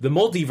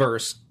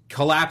multiverse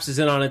collapses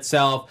in on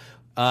itself,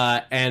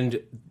 and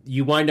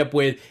you wind up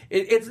with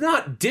it's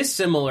not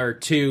dissimilar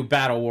to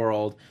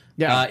Battleworld,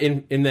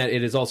 in that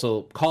it is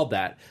also called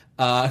that,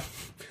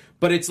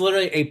 but it's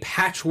literally a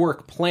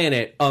patchwork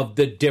planet of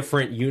the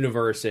different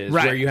universes,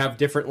 where you have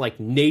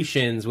different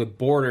nations with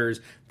borders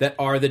that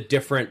are the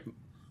different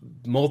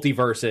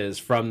multiverses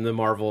from the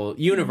Marvel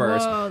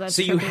universe. Whoa, that's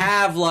so you trippy.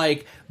 have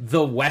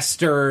the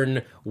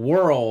Western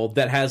world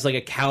that has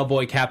a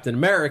cowboy Captain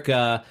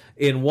America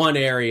in one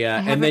area,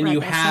 and then you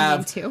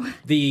have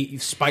the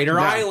Spider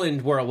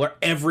Island world where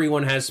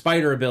everyone has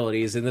spider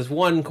abilities in this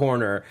one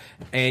corner,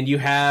 and you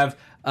have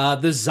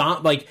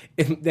the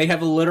they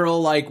have a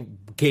literal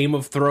Game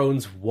of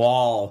Thrones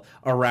wall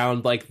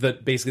around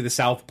basically the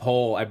South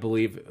Pole, I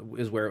believe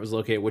is where it was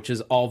located, which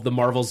is all of the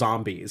Marvel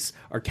zombies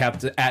are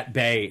kept at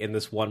bay in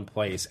this one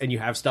place. And you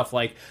have stuff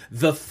like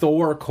the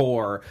Thor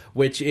Corps,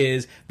 which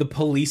is the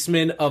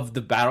policemen of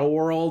the battle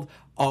world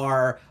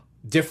are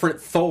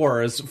different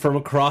Thors from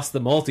across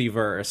the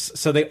multiverse.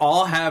 So they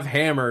all have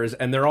hammers,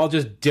 and they're all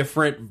just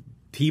different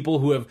people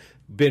who have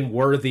been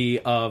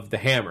worthy of the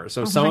hammer.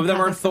 So some of them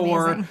are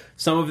Thor, amazing.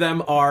 some of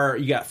them are,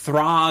 you got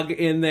Throg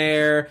in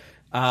there.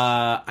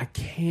 I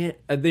can't.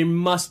 They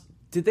must.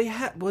 Did they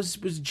have? Was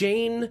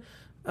Jane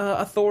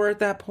a Thor at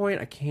that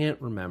point? I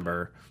can't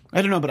remember.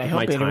 I don't know, but I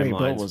hope Beta Ray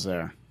Bill was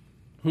there.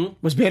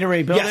 Was Beta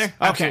Ray Bill there? Okay,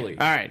 absolutely.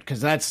 all right,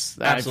 because I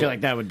feel like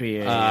that would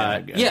be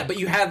but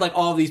you had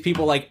all of these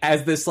people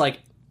as this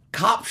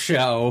cop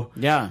show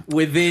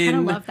within I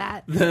don't love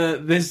that.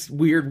 this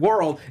weird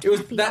world. It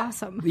was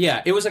awesome.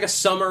 Yeah, it was a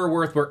summer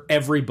worth where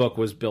every book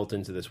was built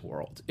into this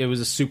world. It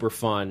was a super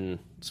fun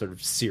sort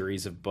of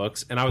series of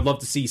books, and I would love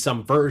to see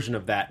some version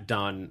of that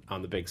done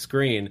on the big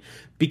screen.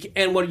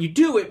 And what you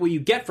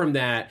get from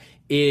that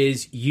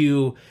is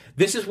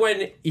this is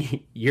when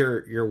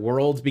your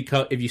worlds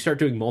become, if you start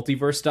doing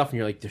multiverse stuff and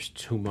you're there's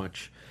too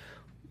much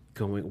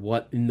going,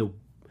 what in the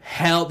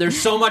hell, there's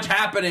so much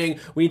happening.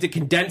 We need to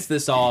condense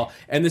this all.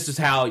 And this is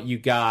how you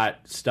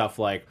got stuff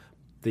like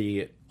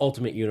the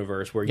Ultimate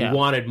Universe, where you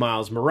wanted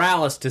Miles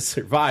Morales to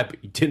survive,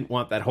 but you didn't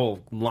want that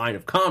whole line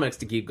of comics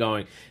to keep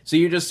going. So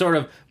you just sort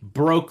of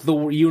broke the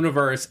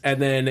universe,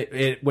 and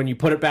then when you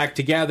put it back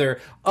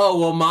together, oh,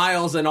 well,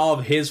 Miles and all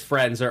of his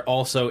friends are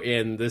also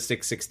in the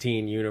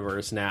 616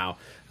 universe now.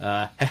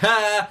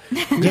 Yeah.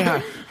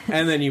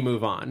 And then you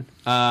move on.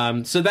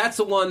 So that's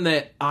the one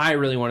that I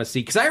really want to see,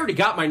 because I already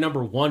got my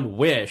number one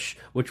wish,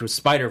 which was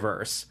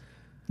Spider-Verse.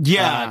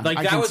 Yeah, like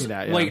I that can was see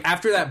that, yeah. like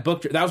after that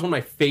book, that was one of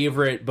my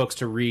favorite books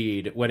to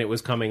read when it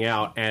was coming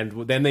out,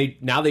 and then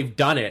they've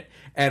done it,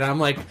 and I'm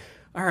like,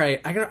 all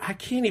right, I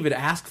can't even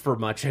ask for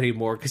much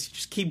anymore because you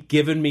just keep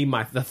giving me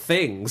the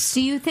things.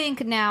 Do you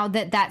think now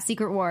that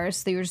Secret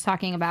Wars that you were just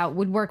talking about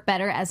would work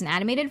better as an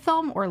animated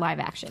film or live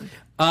action?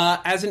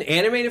 As an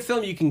animated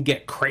film, you can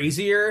get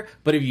crazier,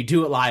 but if you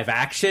do it live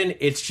action,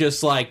 it's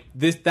just like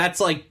this. That's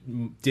like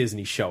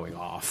Disney showing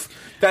off.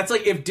 That's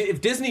like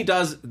if Disney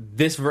does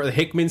this for the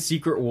Hickman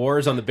Secret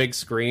Wars on the big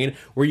screen,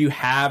 where you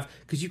have,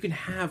 because you can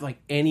have like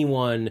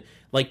anyone,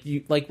 like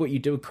what you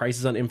do with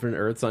Crisis on Infinite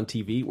Earths on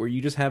TV, where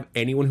you just have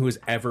anyone who has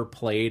ever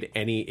played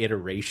any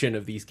iteration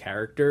of these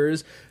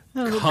characters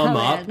come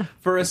up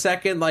for a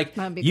second. Like,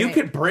 you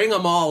could bring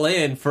them all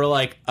in for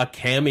like a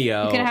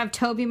cameo. You could have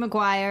Tobey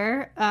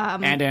Maguire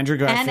and Andrew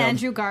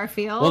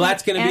Garfield. Well,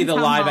 that's going to be the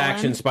live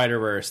action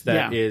Spider-Verse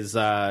that is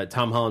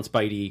Tom Holland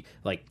Spidey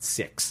like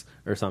 6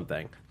 or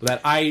something,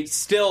 that I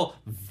still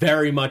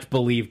very much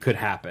believe could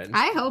happen.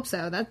 I hope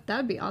so. That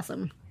would be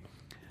awesome.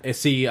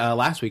 See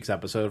last week's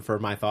episode for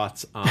my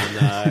thoughts on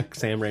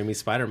Sam Raimi's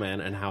Spider-Man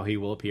and how he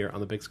will appear on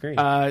the big screen.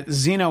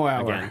 Xeno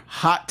Hour. Again.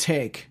 Hot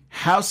take.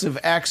 House of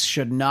X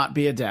should not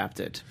be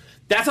adapted.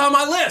 That's on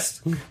my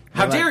list.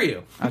 How dare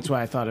you? That's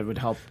why I thought it would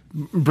help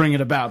bring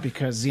it about,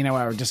 because Xeno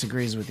Hour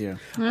disagrees with you.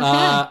 Okay.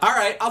 All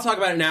right, I'll talk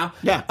about it now.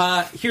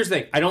 Yeah. Here's the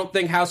thing. I don't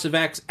think House of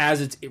X,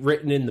 as it's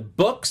written in the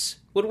books,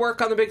 would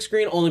work on the big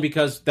screen, only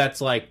because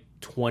that's like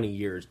 20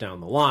 years down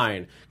the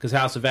line, because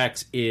House of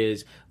X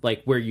is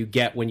like where you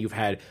get when you've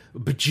had a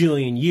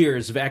bajillion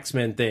years of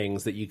X-Men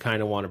things that you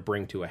kind of want to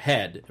bring to a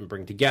head and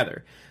bring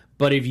together.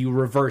 But if you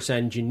reverse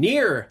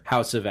engineer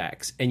House of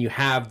X and you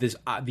have this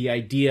the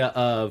idea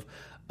of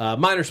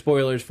minor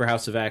spoilers for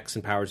House of X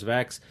and Powers of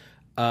X,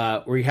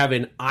 where you have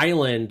an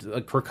island,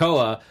 like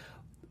Krakoa,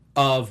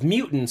 of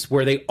mutants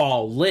where they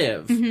all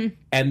live,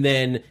 and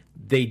then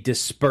they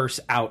disperse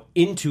out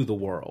into the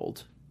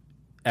world,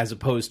 as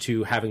opposed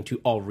to having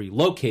to all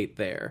relocate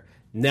there.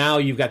 Now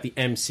you've got the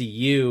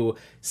MCU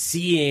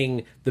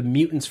seeing the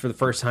mutants for the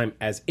first time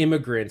as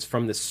immigrants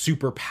from this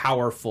super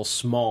powerful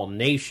small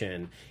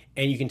nation,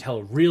 and you can tell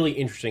a really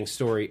interesting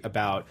story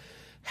about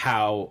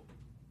how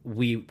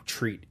we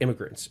treat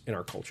immigrants in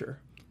our culture.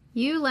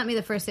 You lent me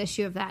the first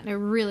issue of that, and I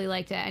really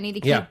liked it. I need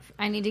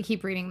to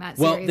keep reading that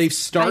series. Well, they've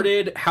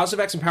started House of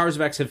X and Powers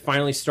of X have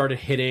finally started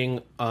hitting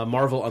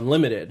Marvel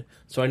Unlimited.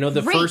 So I know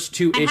the first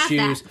 2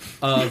 issues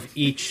of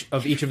each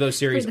of those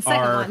series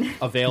are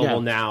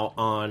available now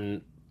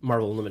on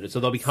Marvel Unlimited. So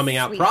they'll be coming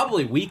out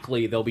probably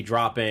weekly. They'll be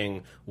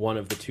dropping one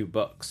of the 2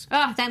 books.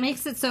 Oh, that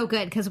makes it so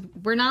good, because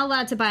we're not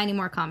allowed to buy any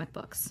more comic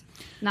books.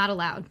 Not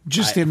allowed.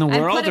 Just in the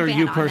world, or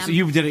you personally?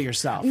 You did it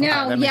yourself.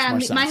 No, my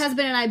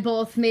husband and I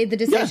both made the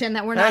decision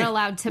that we're not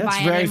allowed to buy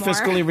anymore. That's very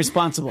fiscally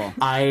responsible.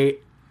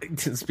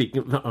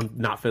 Speaking of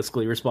not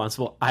fiscally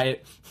responsible,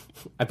 I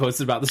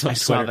posted about this on Twitter,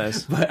 saw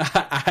this, but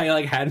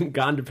I hadn't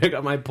gone to pick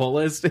up my pull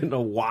list in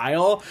a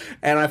while,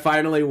 and I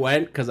finally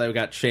went because I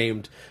got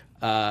shamed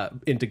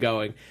into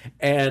going,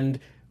 and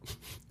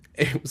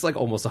it was like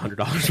almost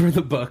 $100 worth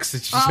of books.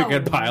 It's just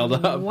like piled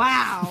up.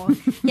 Wow.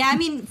 Yeah, I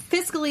mean,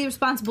 fiscally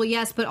responsible,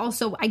 yes, but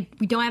also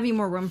we don't have any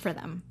more room for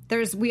them.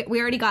 We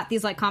already got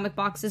these like comic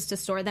boxes to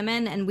store them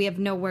in, and we have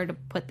nowhere to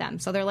put them,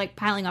 so they're like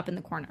piling up in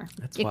the corner.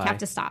 You have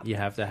to stop. You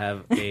have to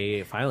have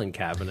a filing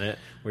cabinet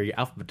where you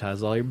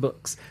alphabetize all your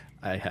books.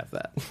 I have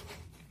that.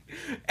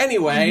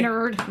 Anyway,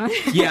 nerd.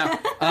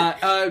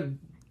 Yeah.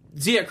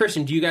 Zia,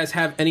 Christian, do you guys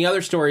have any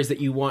other stories that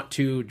you want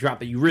to drop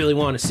that you really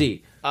want to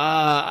see?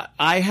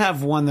 I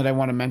have one that I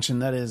want to mention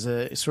that is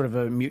a sort of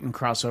a mutant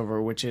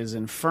crossover, which is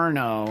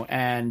Inferno,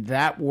 and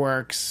that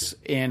works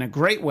in a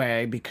great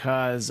way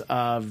because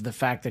of the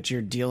fact that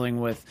you're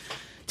dealing with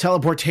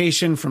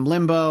teleportation from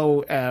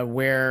Limbo,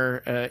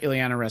 where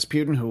Illyana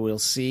Rasputin, who we'll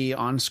see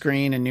on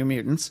screen in New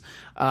Mutants,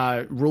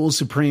 rules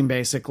supreme,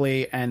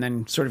 basically, and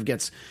then sort of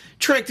gets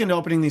tricked into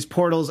opening these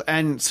portals,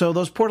 and so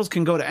those portals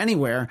can go to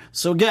anywhere.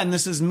 So again,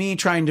 this is me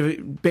trying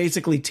to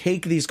basically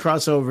take these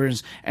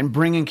crossovers and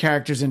bring in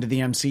characters into the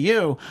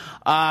MCU.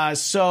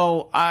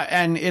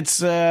 And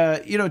it's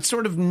it's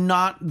sort of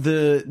not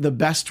the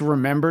best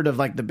remembered of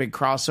like the big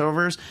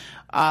crossovers.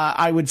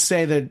 I would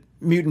say that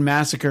Mutant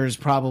Massacre is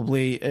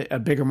probably a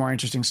bigger, more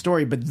interesting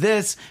story, but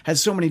this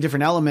has so many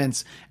different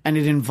elements, and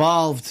it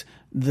involved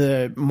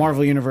the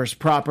Marvel Universe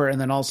proper, and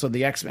then also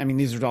the X. I mean,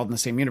 these are all in the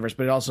same universe,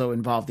 but it also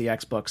involved the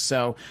X books.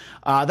 So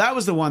that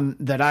was the one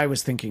that I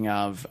was thinking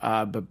of.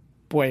 But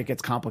boy, it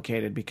gets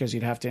complicated because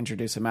you'd have to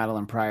introduce a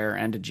Madeline Pryor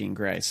and a Jean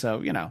Grey.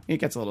 So, it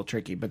gets a little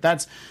tricky. But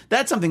that's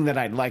something that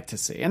I'd like to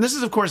see. And this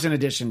is, of course, in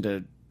addition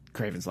to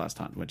Kraven's Last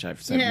Hunt, which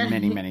I've said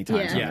many, many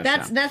times. Yeah.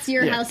 That's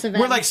your House of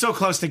M. We're like so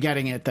close to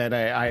getting it that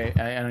I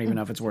don't even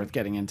know if it's worth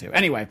getting into.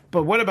 Anyway,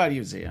 but what about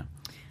you, Zia?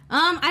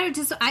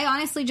 I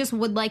honestly just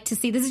would like to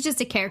see, this is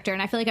just a character,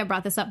 and I feel like I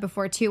brought this up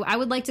before too. I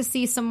would like to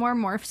see some more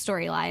Morph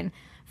storyline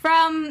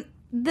from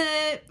the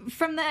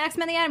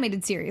X-Men the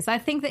Animated Series. I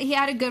think that he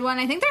had a good one.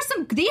 I think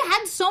they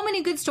had so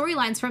many good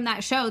storylines from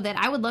that show that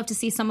I would love to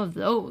see some of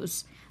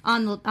those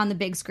on the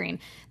big screen.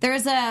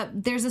 There's a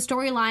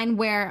storyline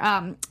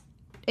where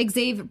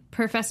Xavier,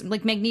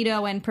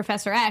 Magneto and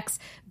Professor X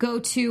go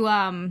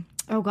to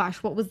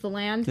what was the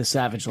land? The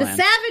Savage Land.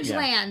 The Savage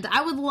Land.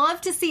 I would love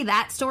to see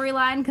that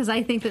storyline because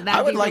I think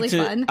that would be really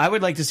fun. I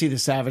would like to see the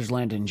Savage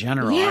Land in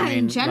general. Yeah,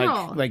 in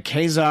general. Like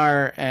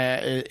Kazar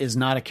is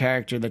not a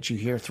character that you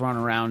hear thrown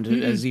around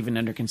as even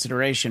under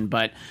consideration,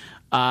 but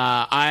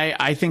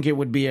I think it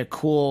would be a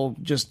cool,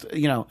 just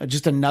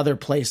another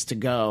place to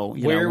go.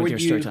 With your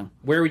storytelling.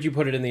 Where would you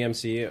put it in the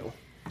MCU?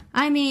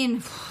 I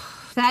mean,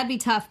 that'd be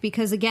tough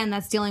because again,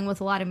 that's dealing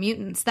with a lot of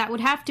mutants. That would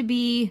have to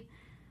be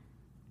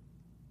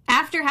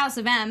after House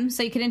of M,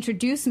 so you could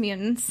introduce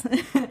mutants,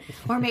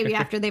 or maybe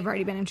after they've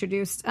already been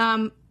introduced.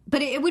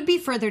 But it would be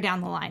further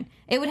down the line.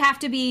 It would have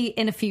to be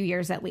in a few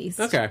years at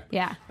least. Okay.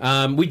 Yeah.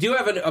 We do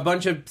have a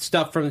bunch of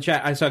stuff from the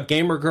chat. I saw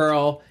Gamer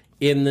Girl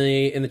in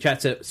the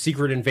chat said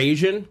Secret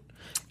Invasion.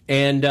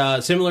 And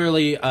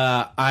similarly,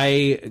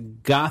 Joshua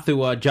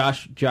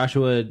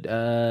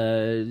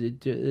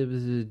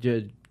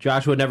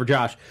Never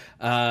Josh.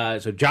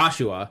 So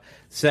Joshua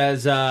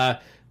says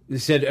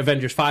said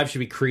Avengers 5 should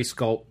be Kree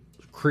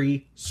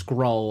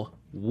Skrull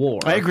War.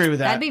 I agree with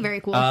that. That'd be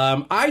very cool.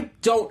 I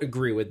don't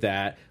agree with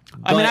that.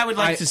 I mean, I would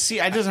like to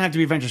see. It doesn't have to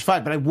be Avengers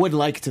 5, but I would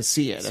like to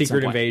see it.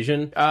 Secret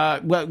Invasion.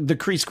 Well, the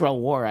Kree Skrull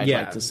War. I'd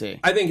like to see.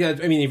 I think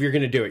that. I mean, if you're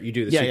going to do it, you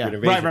do the Secret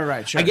Invasion.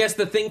 Right. Sure. I guess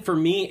the thing for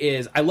me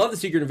is, I love the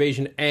Secret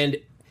Invasion, and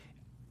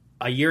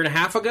a year and a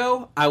half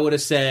ago, I would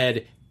have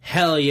said,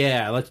 "Hell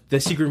yeah!" The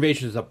Secret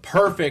Invasion is a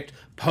perfect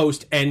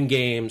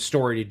post-Endgame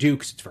story to do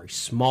because it's very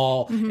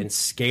small and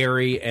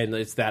scary, and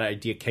it's that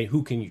idea: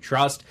 who can you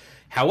trust?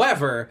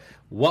 However,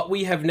 what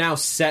we have now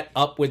set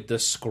up with the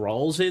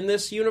Skrulls in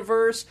this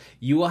universe,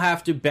 you will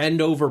have to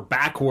bend over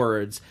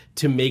backwards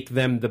to make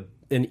them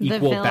an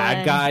equal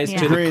bad guys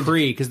to the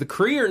Kree, because the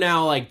Kree are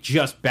now like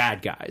just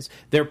bad guys.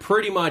 They're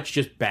pretty much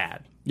just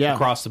bad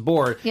across the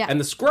board, and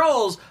the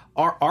Skrulls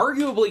are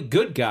arguably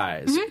good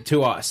guys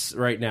to us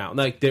right now.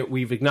 Like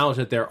we've acknowledged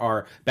that there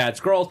are bad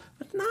Skrulls,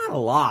 but not a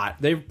lot.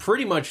 They're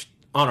pretty much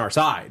on our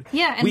side.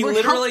 Yeah, and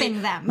we're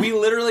helping them. We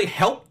literally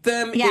helped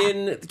them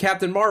in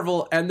Captain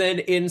Marvel, and then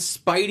in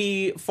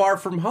Spidey Far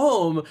From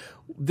Home,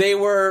 they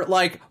were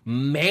like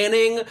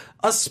manning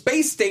a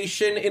space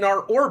station in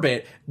our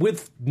orbit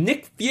with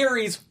Nick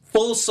Fury's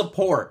full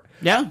support.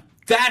 Yeah.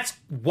 That's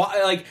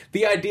why, like,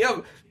 the idea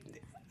of,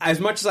 as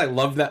much as I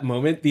loved that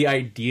moment, the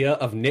idea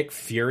of Nick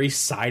Fury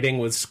siding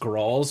with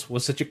Skrulls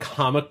was such a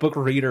comic book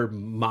reader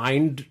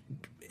mind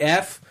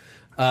F.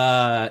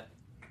 I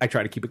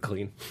try to keep it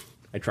clean.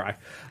 I try.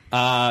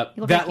 But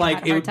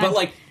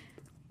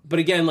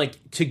again,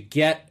 like, to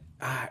get,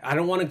 I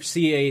don't want to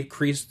see a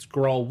Kree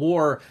Skrull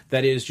War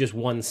that is just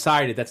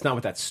one-sided. That's not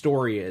what that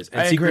story is.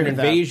 And Secret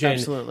Invasion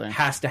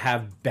has to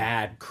have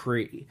bad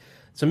Kree.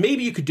 So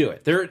maybe you could do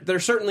it. There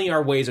certainly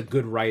are ways a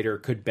good writer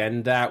could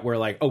bend that, where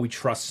like, oh, we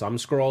trust some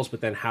Skrulls, but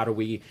then how do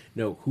we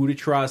know who to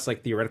trust?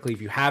 Like, theoretically,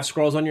 if you have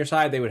Skrulls on your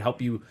side, they would help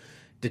you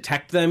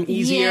detect them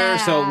easier. Yeah.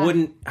 So it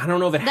wouldn't, I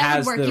don't know if it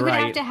has would work. the You would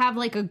right. have to have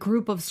like a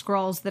group of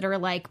Skrulls that are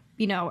like,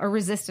 a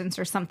resistance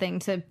or something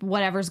to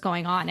whatever's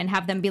going on, and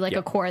have them be like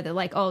a core that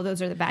like, oh,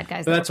 those are the bad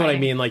guys. But that's what I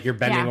mean. Like, you're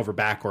bending over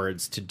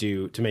backwards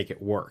to make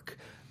it work.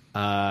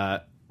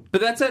 But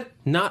that's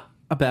not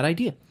a bad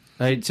idea.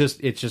 It's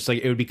just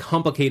like, it would be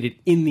complicated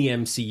in the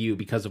MCU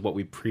because of what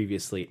we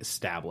previously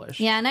established.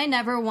 Yeah, and I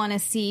never want to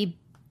see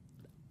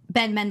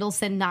Ben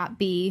Mendelsohn not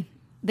be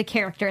the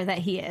character that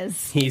he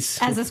is. You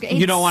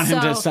don't want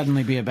him to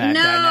suddenly be a bad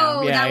guy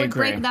now. No, that would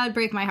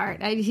break my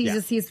heart. He's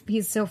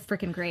so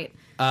freaking great.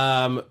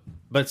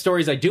 But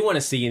stories I do want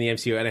to see in the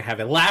MCU, and I have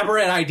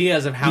elaborate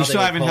ideas of how you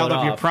still haven't held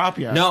up your prop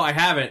yet. No, I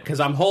haven't,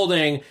 because I'm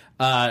holding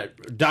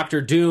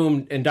Doctor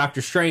Doom and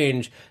Doctor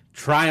Strange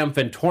Triumph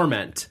and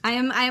Torment. I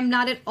am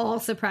not at all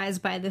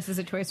surprised by this as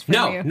a choice for you.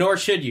 No, nor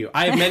should you.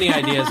 I have many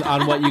ideas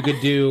on what you could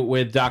do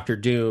with Doctor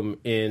Doom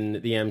in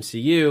the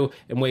MCU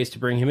and ways to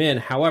bring him in.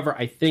 However,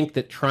 I think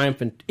that Triumph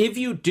and... If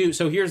you do...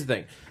 So here's the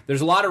thing. There's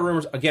a lot of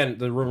rumors. Again,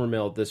 the rumor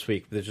mill this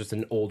week, there's just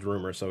an old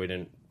rumor, so we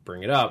didn't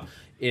bring it up,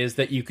 is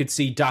that you could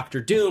see Doctor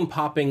Doom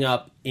popping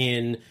up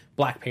in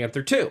Black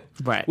Panther 2.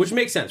 Right. Which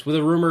makes sense. With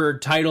a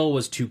rumored title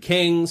was Two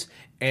Kings,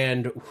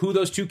 and who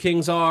those two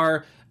kings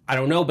are, I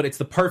don't know, but it's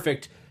the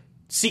perfect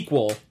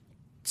sequel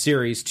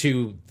series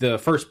to the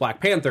first Black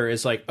Panther.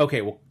 Is like,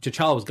 okay, well,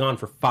 T'Challa was gone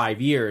for 5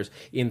 years.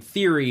 In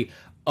theory,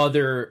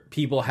 other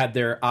people had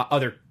their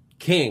other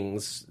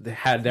kings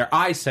had their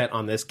eyes set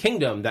on this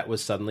kingdom that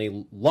was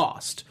suddenly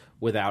lost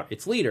without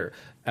its leader.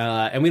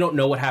 And we don't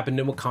know what happened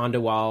in Wakanda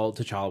while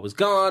T'Challa was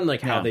gone,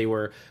 like how they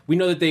were. We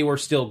know that they were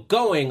still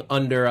going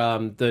under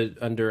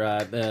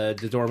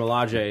Dora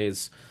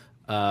Milaje's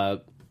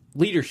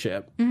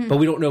leadership, but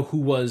we don't know who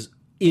was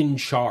in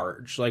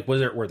charge. Like,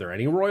 were there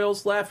any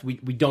royals left? We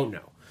don't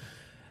know.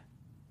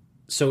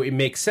 So it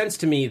makes sense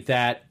to me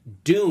that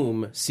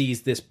Doom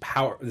sees this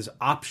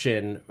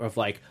option of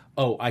like,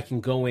 oh, I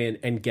can go in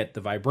and get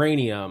the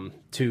vibranium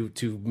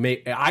to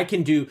make. I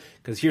can do,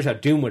 because here's how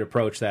Doom would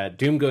approach that.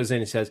 Doom goes in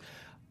and says,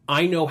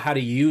 I know how to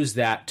use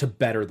that to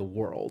better the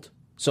world.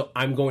 So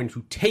I'm going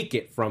to take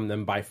it from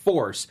them by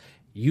force,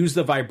 use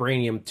the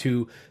vibranium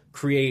to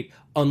create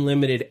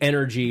unlimited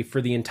energy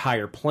for the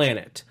entire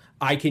planet.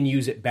 I can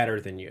use it better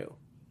than you.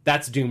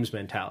 That's Doom's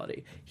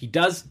mentality. He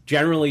does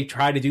generally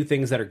try to do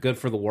things that are good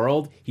for the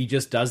world. He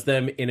just does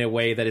them in a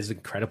way that is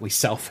incredibly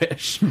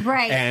selfish,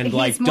 right? And he's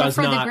like more does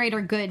for not the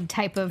greater good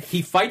type of.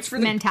 He fights for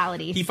the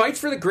mentality. He fights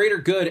for the greater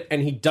good,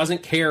 and he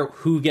doesn't care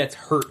who gets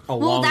hurt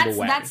along the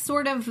way. That's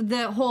sort of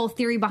the whole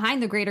theory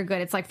behind the greater good.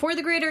 It's like, for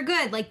the greater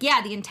good. Like,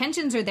 yeah, the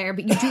intentions are there,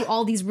 but you do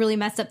all these really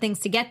messed up things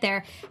to get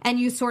there, and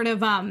you sort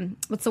of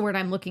what's the word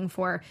I'm looking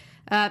for?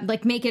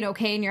 Like, make it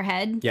okay in your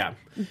head. Yeah.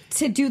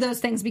 To do those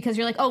things because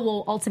you're like, oh,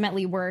 well,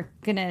 ultimately we're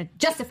going to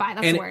justify.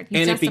 That's the word.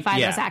 You justify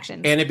those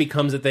actions. And it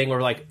becomes a thing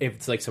where, like, if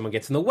it's like someone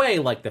gets in the way,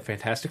 like the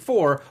Fantastic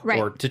Four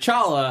or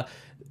T'Challa,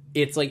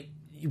 it's like,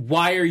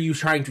 why are you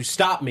trying to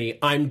stop me?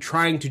 I'm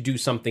trying to do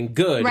something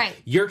good. Right.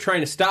 You're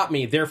trying to stop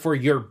me, therefore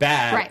you're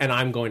bad, and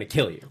I'm going to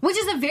kill you. Which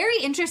is a very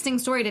interesting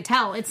story to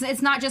tell.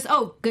 It's not just,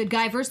 oh, good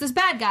guy versus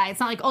bad guy. It's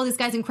not like, oh, this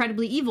guy's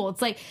incredibly evil.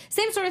 It's like,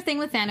 same sort of thing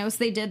with Thanos.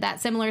 They did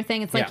that similar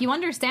thing. It's like, you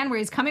understand where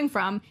he's coming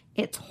from.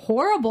 It's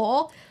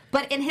horrible,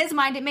 but in his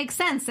mind it makes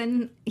sense,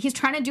 and he's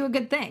trying to do a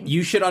good thing.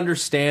 You should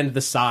understand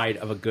the side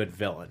of a good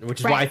villain,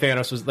 which is why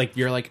Thanos was like,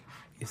 you're like,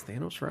 is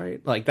Thanos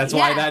right? Like, that's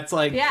why that's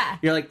like,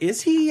 you're like,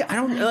 is he? I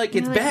don't know. Like,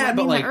 it's bad,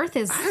 but like, Earth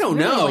is I don't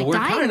really, know. like, We're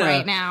dying kinda,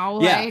 right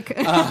now. Yeah.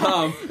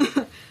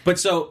 Like, but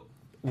so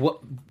what?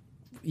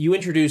 You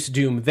introduce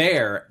Doom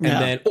there, and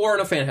then, or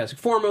in a Fantastic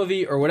Four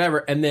movie or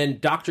whatever, and then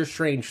Doctor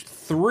Strange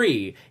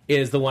 3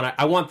 is the one.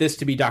 I want this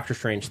to be Doctor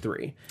Strange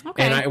 3.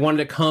 Okay. And I wanted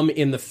to come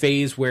in the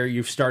phase where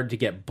you've started to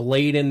get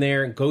Blade in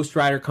there, and Ghost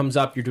Rider comes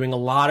up. You're doing a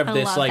lot of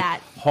this like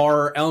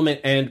horror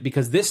element, and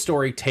because this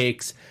story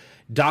takes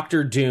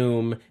Doctor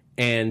Doom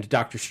and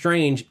Doctor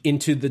Strange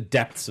into the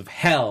depths of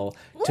hell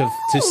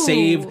to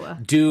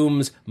save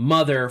Doom's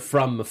mother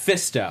from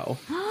Mephisto.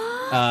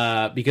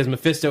 Because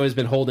Mephisto has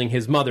been holding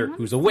his mother,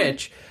 who's a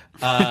witch,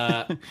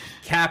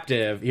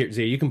 captive. Here,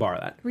 you can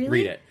borrow that. Really?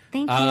 Read it.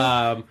 Thank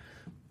you.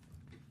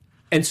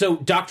 And so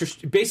Doctor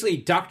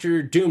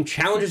Doom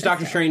challenges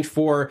Doctor Strange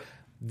for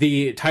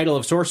the title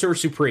of Sorcerer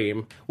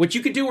Supreme, which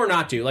you could do or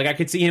not do. Like, I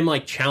could see him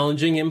like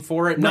challenging him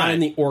for it, not in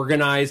the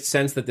organized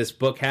sense that this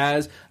book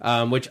has,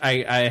 which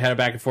I had a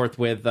back and forth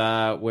with.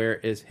 Where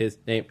is his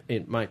name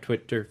in my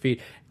Twitter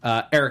feed?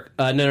 Eric.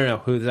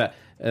 No. Who's that?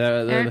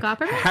 Eric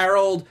Opperman?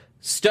 Harold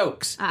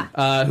Stokes,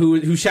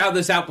 who shouted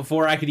this out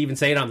before I could even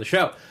say it on the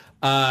show.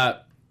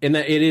 And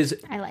that it is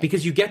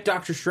because you get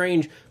Doctor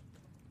Strange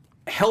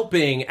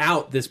helping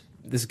out this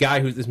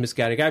guy who's this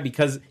misguided guy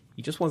because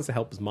he just wants to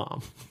help his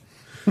mom.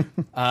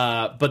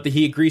 But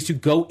he agrees to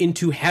go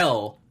into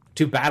hell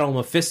to battle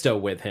Mephisto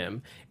with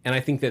him. And I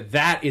think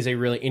that is a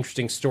really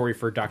interesting story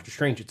for Doctor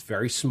Strange. It's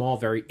very small,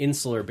 very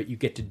insular, but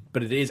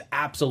it is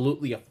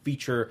absolutely a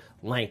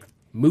feature-length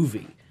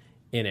movie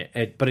in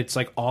it. But it's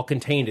like all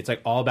contained. It's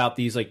like all about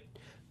these like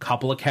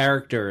couple of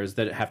characters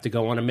that have to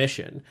go on a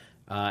mission.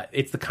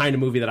 It's the kind of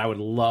movie that I would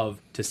love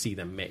to see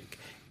them make.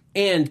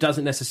 And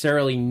doesn't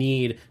necessarily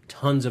need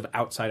tons of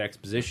outside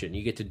exposition.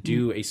 You get to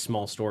do a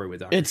small story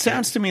with Doctor It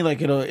sounds to me like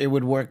it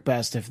would work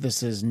best if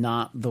this is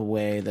not the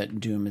way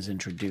that Doom is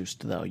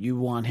introduced, though. You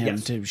want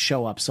him to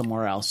show up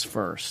somewhere else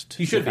first.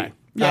 He should be.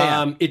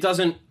 Yeah. It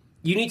doesn't...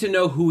 You need to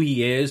know who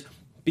he is,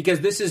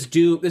 because this is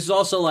Doom. This is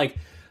also like,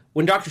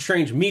 when Doctor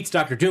Strange meets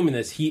Doctor Doom in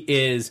this, he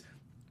is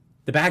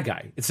the bad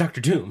guy. It's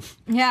Doctor Doom.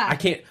 Yeah.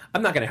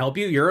 I'm not going to help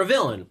you. You're a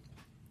villain.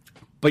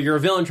 But you're a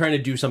villain trying to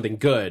do something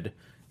good,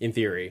 in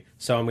theory,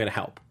 so I'm going to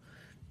help.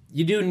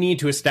 You do need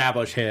to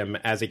establish him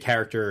as a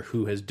character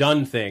who has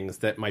done things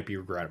that might be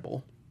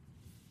regrettable.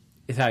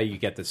 Is how you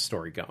get this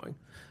story going.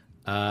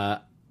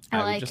 I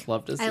would just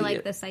love to see it. I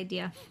like this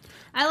idea.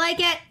 I like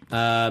it.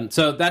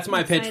 So that's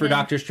my pitch for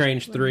Doctor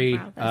Strange 3.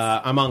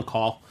 I'm on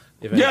call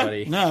if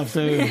anybody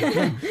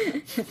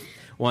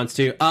wants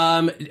to.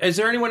 Is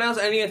there anyone else?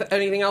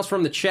 Anything else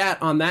from the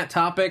chat on that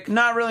topic?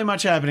 Not really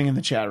much happening in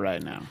the chat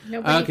right now.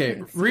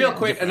 Okay, real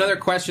quick, another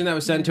question that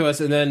was sent to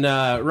us, and then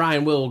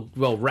Ryan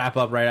will wrap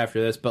up right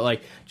after this. But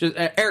like, just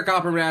Eric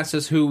Opperman asked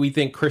us who we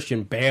think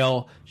Christian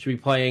Bale should be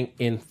playing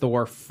in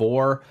Thor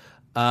 4.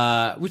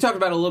 We talked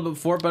about it a little bit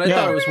before, but I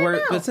thought it was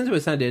worth. But since it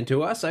was sent in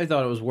to us, I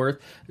thought it was worth.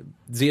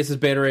 Zeus is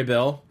Beta Ray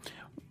Bill.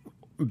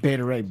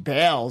 Beta Ray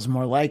Bale's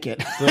more like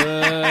it.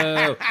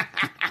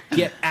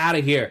 Get out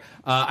of here.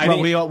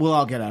 We'll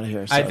all get out of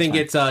here. So I think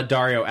it's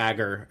Dario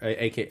Agger,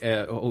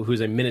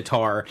 who's a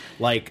Minotaur,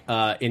 like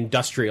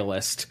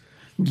industrialist.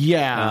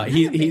 Yeah.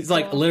 He's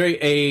like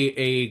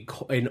literally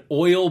an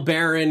oil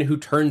baron who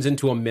turns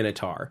into a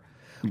minotaur.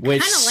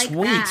 Which Kinda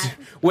like that.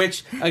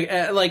 Which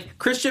like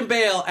Christian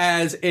Bale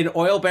as an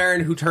oil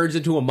baron who turns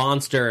into a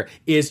monster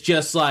is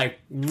just like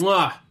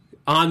mwah,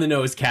 on the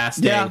nose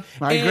casting. Yeah,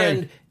 I agree.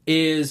 And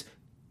is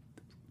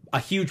a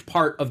huge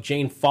part of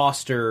Jane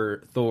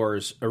Foster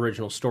Thor's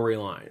original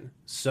storyline.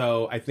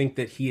 So I think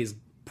that he is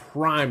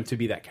primed to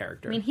be that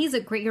character. I mean,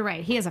 you're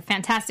right. He is a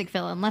fantastic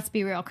villain. Let's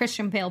be real.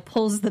 Christian Bale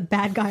pulls the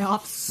bad guy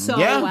off so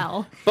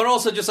well. But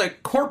also just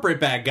like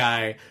corporate bad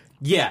guy.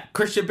 Yeah,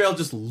 Christian Bale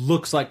just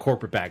looks like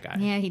corporate bad guy.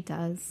 Yeah, he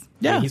does.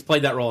 Yeah. He's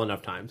played that role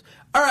enough times.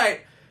 All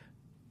right.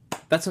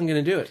 That's going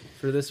to do it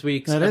for this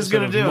week's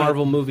episode of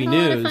Marvel Movie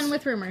News. A lot of fun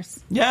with rumors.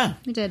 Yeah.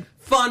 We did.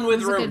 Fun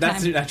with rumors.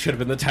 That should have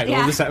been the title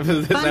of this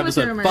episode.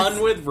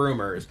 Fun with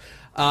rumors.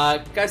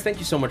 Guys, thank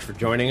you so much for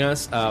joining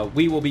us.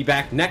 We will be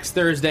back next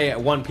Thursday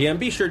at 1 p.m.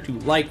 Be sure to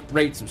like,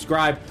 rate,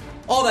 subscribe.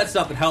 All that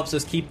stuff that helps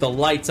us keep the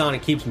lights on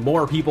and keeps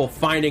more people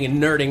finding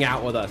and nerding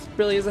out with us. It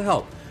really is a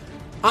help.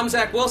 I'm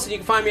Zach Wilson. You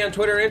can find me on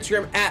Twitter and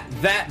Instagram at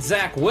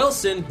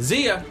 @ZachWilson.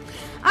 Zia.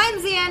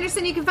 I'm Zia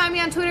Anderson. You can find me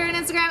on Twitter and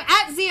Instagram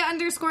at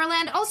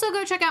Zia_land. Also,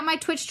 go check out my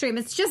Twitch stream.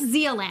 It's just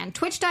Zialand.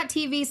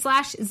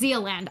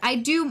 Twitch.tv/Zialand. I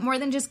do more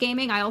than just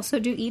gaming. I also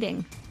do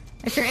eating.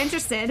 If you're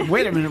interested.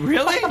 Wait a minute,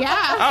 really?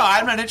 Yeah. Oh,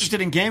 I'm not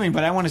interested in gaming,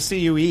 but I want to see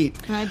you eat.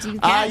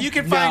 You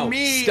can find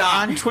me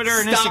on Twitter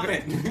and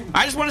Instagram.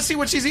 I just want to see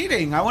what she's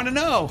eating. I want to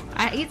know.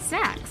 I eat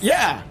snacks.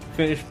 Yeah.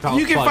 Finish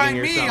You can find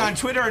yourself. me on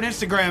Twitter and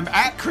Instagram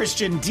at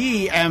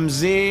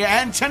ChristianDMZ.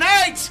 And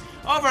tonight,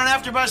 over on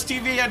AfterBuzz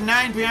TV at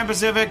 9 p.m.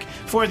 Pacific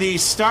for the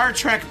Star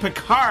Trek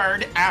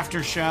Picard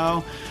after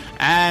show.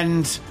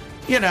 And,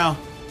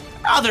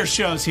 other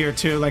shows here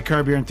too, like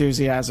Curb Your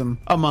Enthusiasm,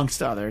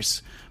 amongst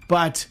others.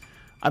 But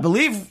I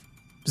believe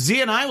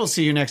Z and I will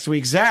see you next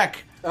week.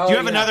 Zach, do you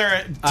have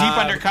another deep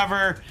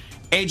undercover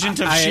Agent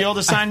of S.H.I.E.L.D.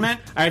 assignment?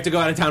 I have to go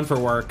out of town for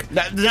work.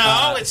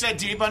 It's a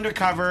deep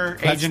undercover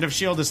Agent of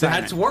S.H.I.E.L.D.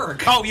 assignment. That's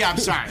work. Oh, yeah, I'm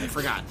sorry. I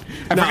forgot.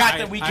 I forgot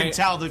that we can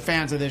tell the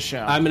fans of this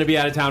show. I'm going to be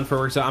out of town for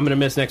work, so I'm going to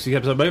miss next week's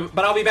episode.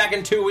 But I'll be back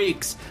in 2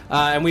 weeks,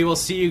 and we will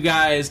see you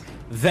guys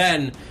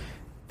then.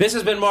 This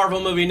has been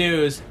Marvel Movie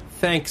News.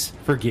 Thanks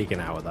for geeking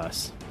out with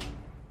us.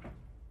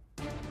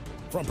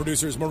 From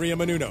producers Maria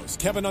Menounos,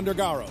 Kevin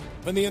Undergaro,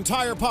 and the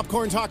entire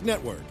Popcorn Talk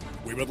Network,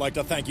 we would like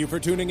to thank you for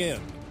tuning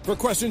in. For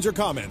questions or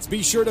comments,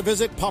 be sure to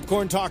visit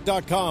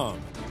popcorntalk.com.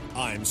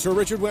 I'm Sir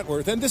Richard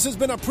Wentworth, and this has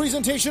been a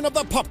presentation of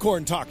the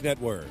Popcorn Talk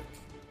Network.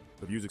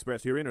 The views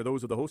expressed herein are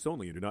those of the hosts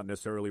only and do not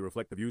necessarily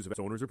reflect the views of its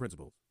owners or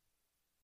principals.